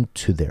mean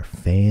to their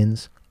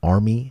fans,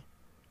 ARMY.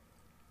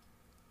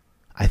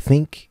 I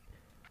think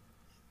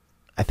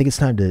it's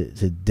time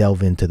to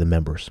delve into the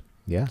members.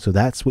 Yeah. So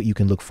that's what you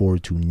can look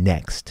forward to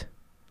next,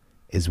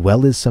 as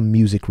well as some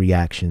music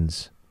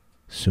reactions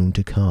soon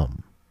to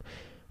come.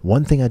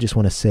 One thing I just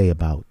want to say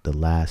about the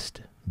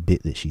last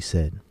bit that she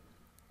said,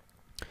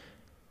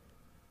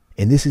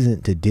 and this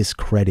isn't to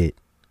discredit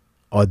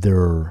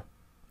other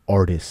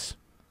artists'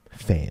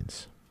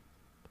 fans,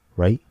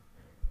 right?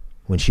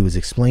 When she was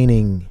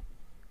explaining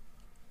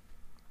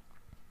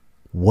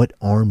what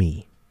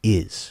ARMY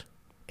is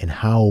and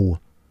how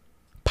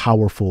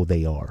powerful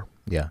they are.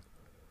 Yeah.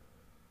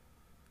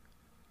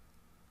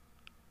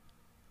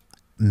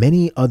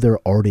 Many other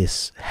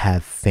artists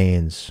have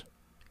fans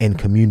and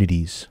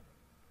communities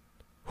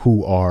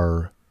who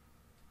are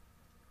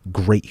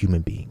great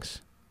human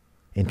beings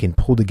and can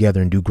pull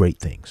together and do great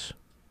things.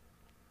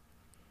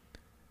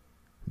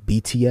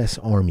 BTS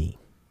Army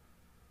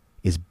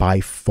is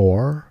by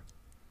far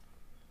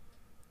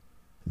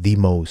the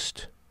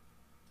most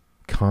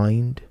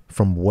kind,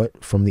 from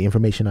the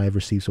information I have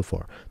received so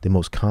far, the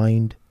most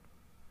kind,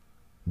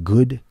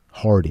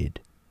 good-hearted,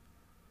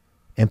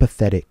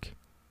 empathetic,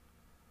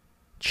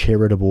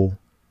 charitable,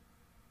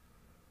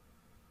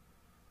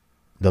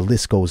 the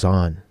list goes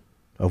on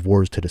of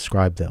words to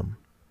describe them,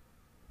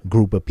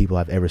 group of people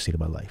I've ever seen in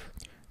my life.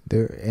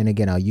 And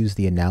again, I'll use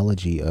the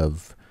analogy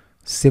of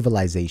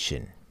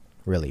civilization,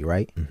 really,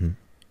 right? Mm-hmm.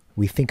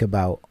 We think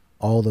about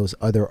all those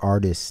other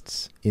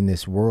artists in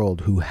this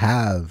world who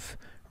have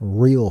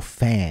real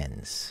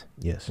fans.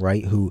 Yes.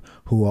 Right?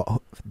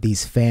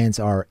 These fans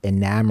are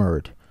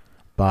enamored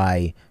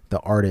by the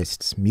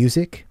artist's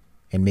music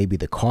and maybe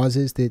the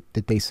causes that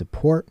they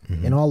support,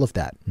 mm-hmm. and all of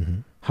that.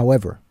 Mm-hmm.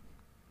 However,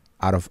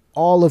 out of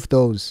all of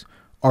those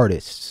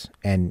artists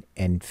and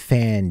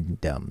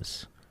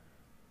fandoms,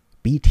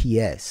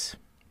 BTS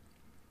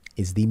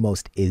is the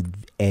most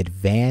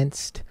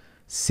advanced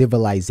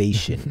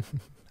civilization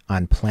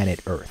on planet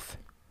Earth.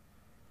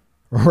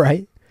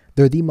 Right?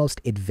 They're the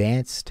most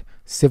advanced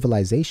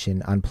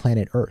civilization on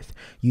planet Earth.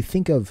 You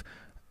think of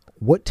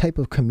what type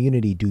of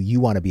community do you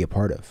want to be a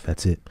part of?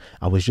 That's it.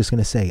 I was just going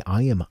to say,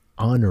 I am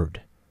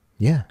honored,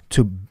 yeah,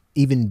 to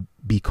even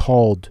be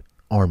called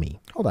ARMY.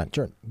 Hold on,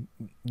 Jordan.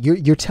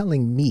 You're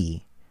telling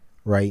me,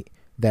 right,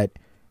 that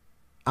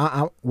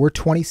we're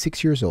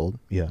 26 years old.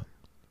 Yeah.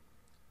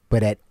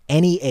 But at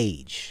any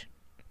age,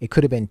 it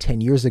could have been 10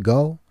 years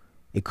ago.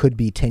 It could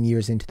be 10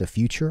 years into the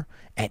future.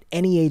 At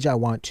any age I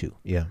want to.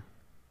 Yeah.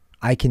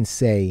 I can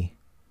say,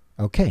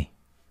 okay,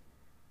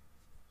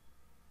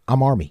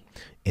 I'm ARMY.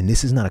 And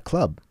this is not a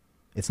club.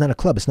 It's not a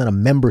club. It's not a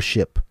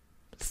membership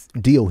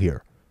deal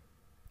here.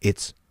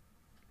 It's,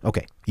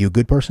 okay, you a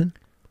good person?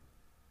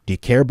 Do you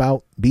care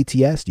about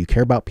BTS? Do you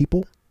care about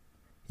people?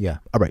 Yeah.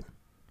 All right.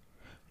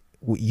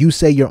 You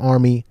say you're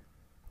ARMY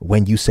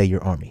when you say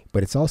you're ARMY.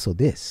 But it's also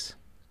this.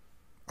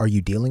 Are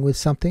you dealing with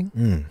something?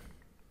 Mm.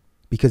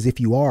 Because if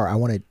you are, I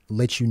want to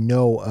let you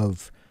know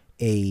of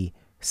a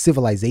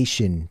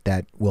civilization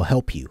that will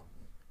help you.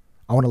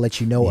 I want to let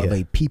you know of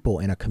a people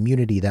and a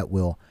community that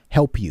will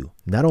help you.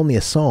 Not only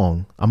a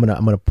song, I'm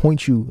gonna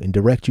point you and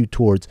direct you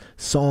towards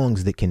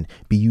songs that can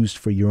be used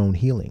for your own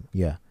healing.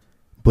 Yeah.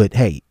 But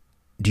hey,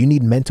 do you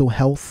need mental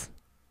health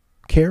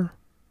care?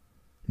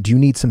 Do you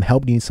need some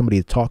help? Do you need somebody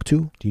to talk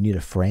to? Do you need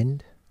a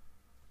friend?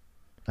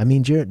 I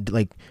mean, Jared,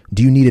 like,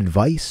 do you need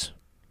advice?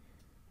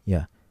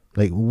 Yeah.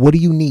 Like, what do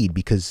you need?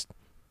 Because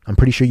I'm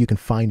pretty sure you can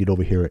find it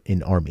over here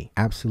in ARMY.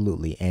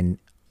 Absolutely. And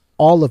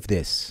all of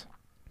this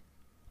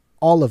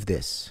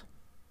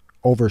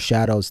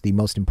overshadows the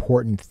most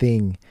important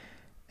thing,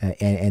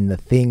 and the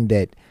thing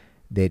that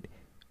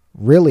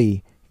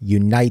really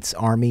unites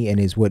ARMY and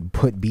is what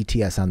put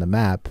BTS on the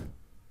map,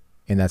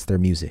 and that's their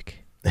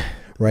music.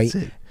 Right?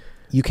 That's it.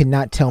 You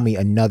cannot tell me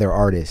another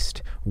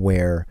artist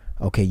where,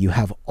 okay, you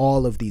have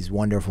all of these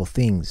wonderful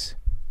things,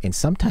 and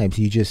sometimes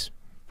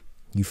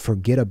you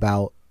forget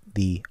about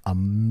the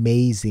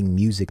amazing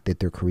music that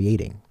they're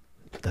creating.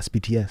 That's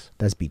BTS.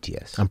 That's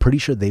BTS. I'm pretty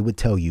sure they would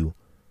tell you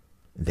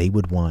they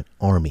would want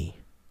ARMY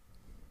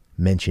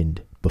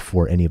mentioned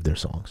before any of their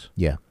songs.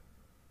 Yeah.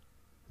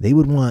 They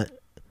would want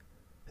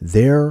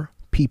their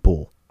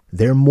people,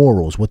 their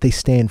morals, what they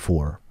stand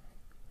for,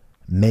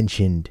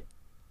 mentioned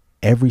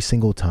every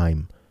single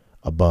time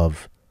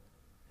above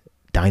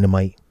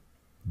Dynamite,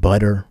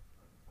 Butter,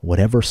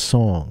 whatever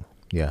song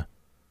Yeah.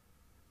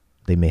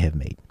 they may have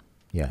made.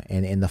 Yeah.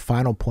 And the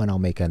final point I'll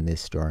make on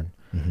this, Jordan,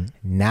 Mm-hmm.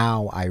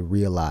 now I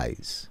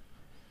realize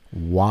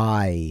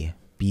why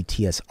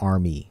BTS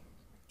Army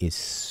is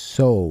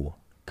so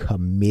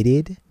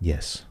committed.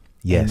 Yes.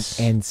 Yes.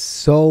 And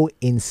so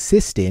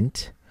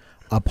insistent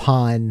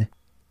upon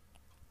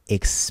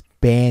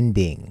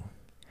expanding,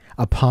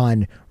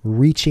 upon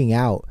reaching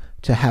out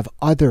to have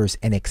others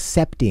and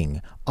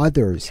accepting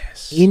others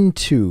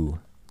into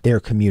their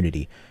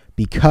community,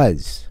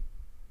 because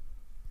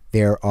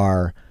there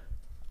are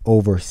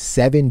over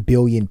 7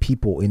 billion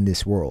people in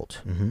this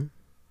world. Mm-hmm.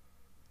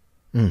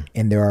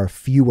 And there are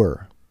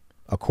fewer,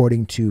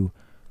 according to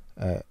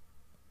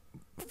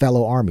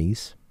fellow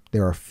armies,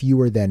 there are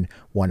fewer than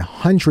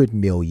 100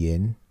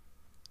 million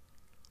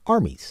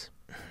armies.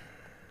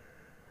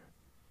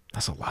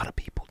 That's a lot of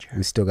people, Jared.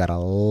 We still got a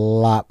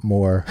lot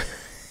more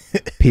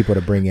people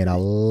to bring in, a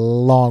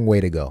long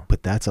way to go.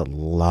 But that's a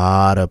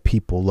lot of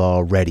people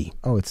already.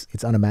 Oh,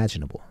 it's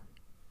unimaginable.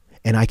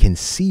 And I can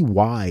see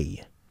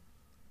why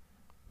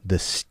the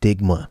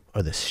stigma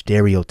or the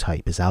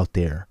stereotype is out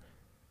there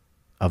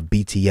of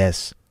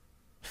BTS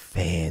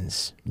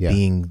fans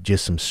being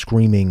just some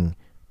screaming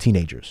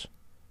teenagers.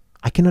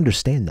 I can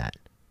understand that.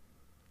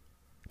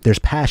 there's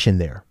passion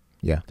there.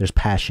 Yeah. There's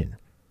passion.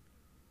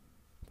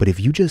 But if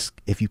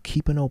you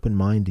keep an open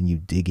mind and you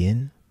dig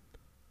in,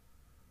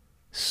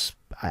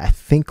 I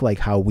think like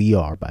how we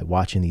are by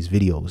watching these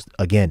videos,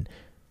 again,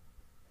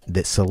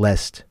 that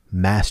Celeste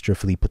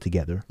masterfully put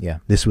together. Yeah.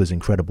 This was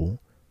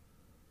incredible.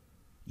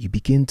 You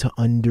begin to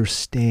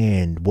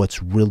understand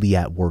what's really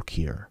at work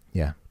here.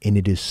 Yeah. And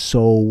it is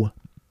so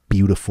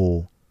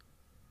beautiful.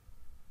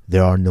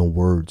 There are no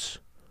words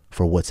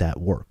for what's at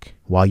work.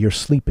 While you're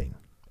sleeping,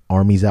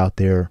 Army's out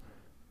there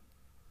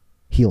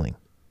healing.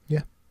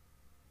 Yeah.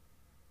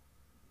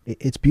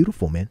 It's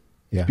beautiful, man.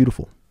 Yeah. It's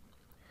beautiful.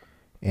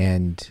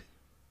 And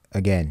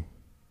again,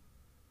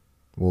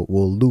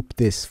 we'll loop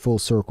this full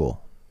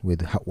circle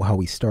with how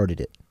we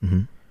started it,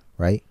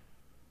 right?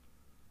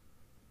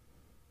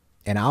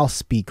 And I'll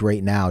speak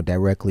right now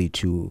directly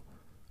to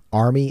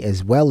Army,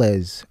 as well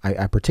as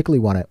I particularly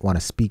want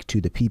to speak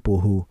to the people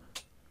who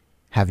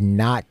have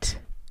not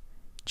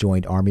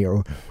joined Army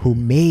or who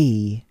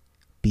may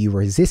be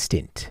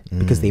resistant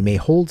because they may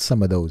hold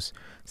some of those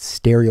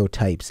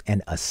stereotypes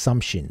and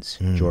assumptions,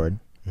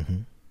 Jordan.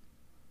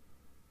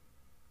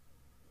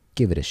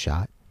 Give it a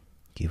shot.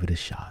 Give it a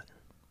shot.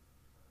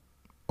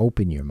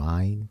 Open your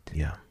mind.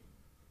 Yeah.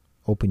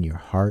 Open your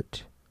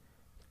heart.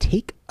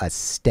 Take a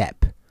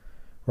step,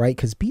 right?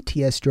 Because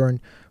BTS, Jordan,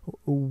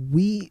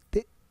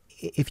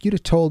 if you'd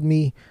have told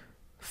me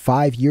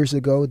 5 years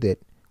ago that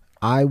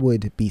I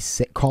would be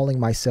calling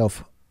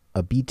myself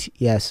a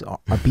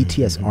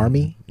BTS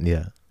Army,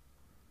 yeah,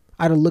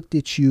 I'd have looked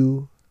at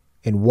you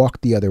and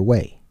walked the other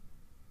way,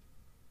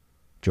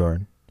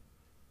 Jordan.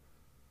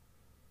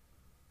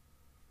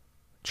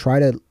 Try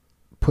to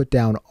put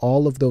down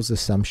all of those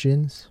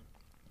assumptions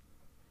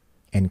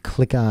and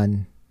click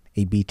on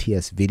a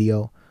BTS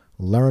video,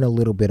 learn a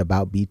little bit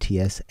about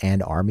BTS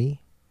and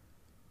Army,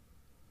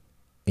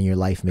 and your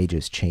life may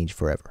just change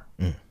forever.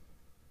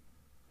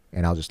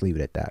 And I'll just leave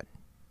it at that.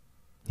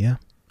 Yeah.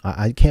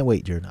 I can't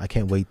wait, Jordan. I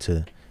can't wait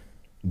to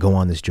go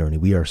on this journey.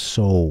 We have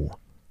so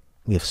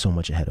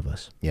much ahead of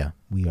us. Yeah.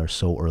 We are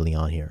so early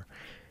on here.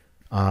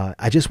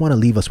 I just want to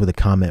leave us with a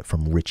comment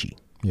from Richie.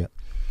 Yeah.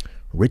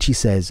 Richie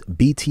says,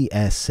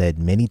 BTS said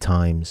many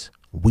times,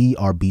 we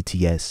are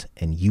BTS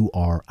and you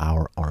are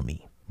our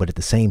army. But at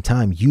the same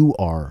time, you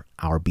are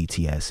our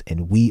BTS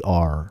and we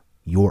are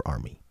your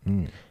army.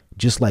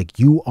 Just like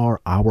you are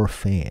our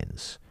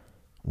fans,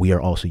 we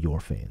are also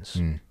your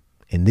fans.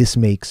 And this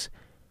makes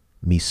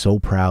me so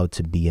proud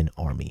to be an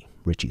army,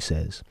 Richie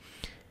says.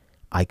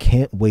 I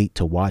can't wait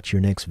to watch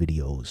your next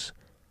videos.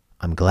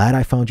 I'm glad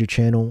I found your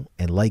channel.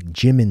 And like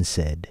Jimin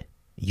said,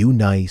 you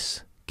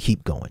nice,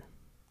 keep going.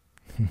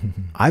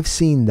 I've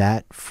seen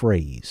that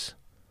phrase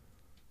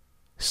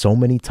so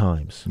many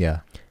times. Yeah.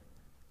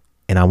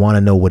 And I want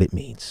to know what it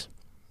means.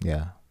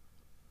 Yeah.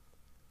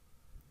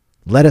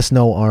 Let us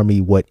know,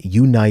 Army, what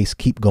you nice,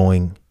 keep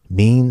going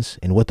means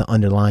and what the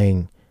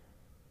underlying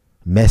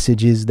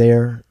message is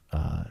there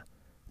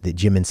that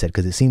Jimin said,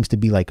 because it seems to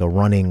be like a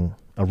running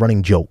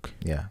joke.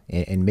 Yeah.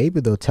 And maybe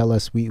they'll tell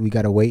us we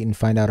got to wait and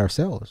find out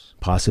ourselves.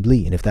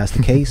 Possibly. And if that's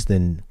the case,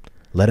 then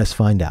let us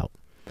find out.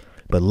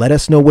 But let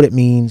us know what it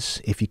means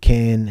if you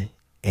can.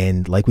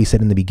 And like we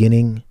said in the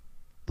beginning,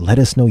 let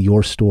us know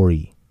your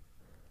story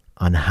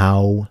on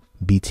how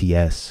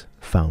BTS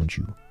found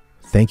you.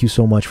 Thank you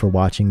so much for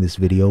watching this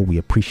video. We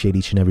appreciate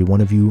each and every one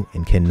of you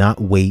and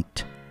cannot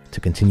wait to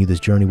continue this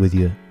journey with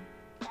you.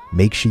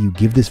 Make sure you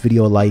give this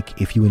video a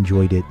like if you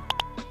enjoyed it,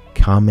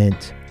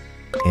 comment,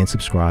 and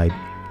subscribe.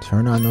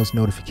 Turn on those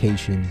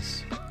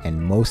notifications.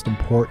 And most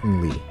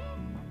importantly,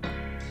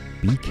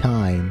 be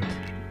kind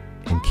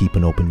and keep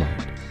an open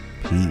mind.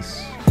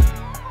 Peace.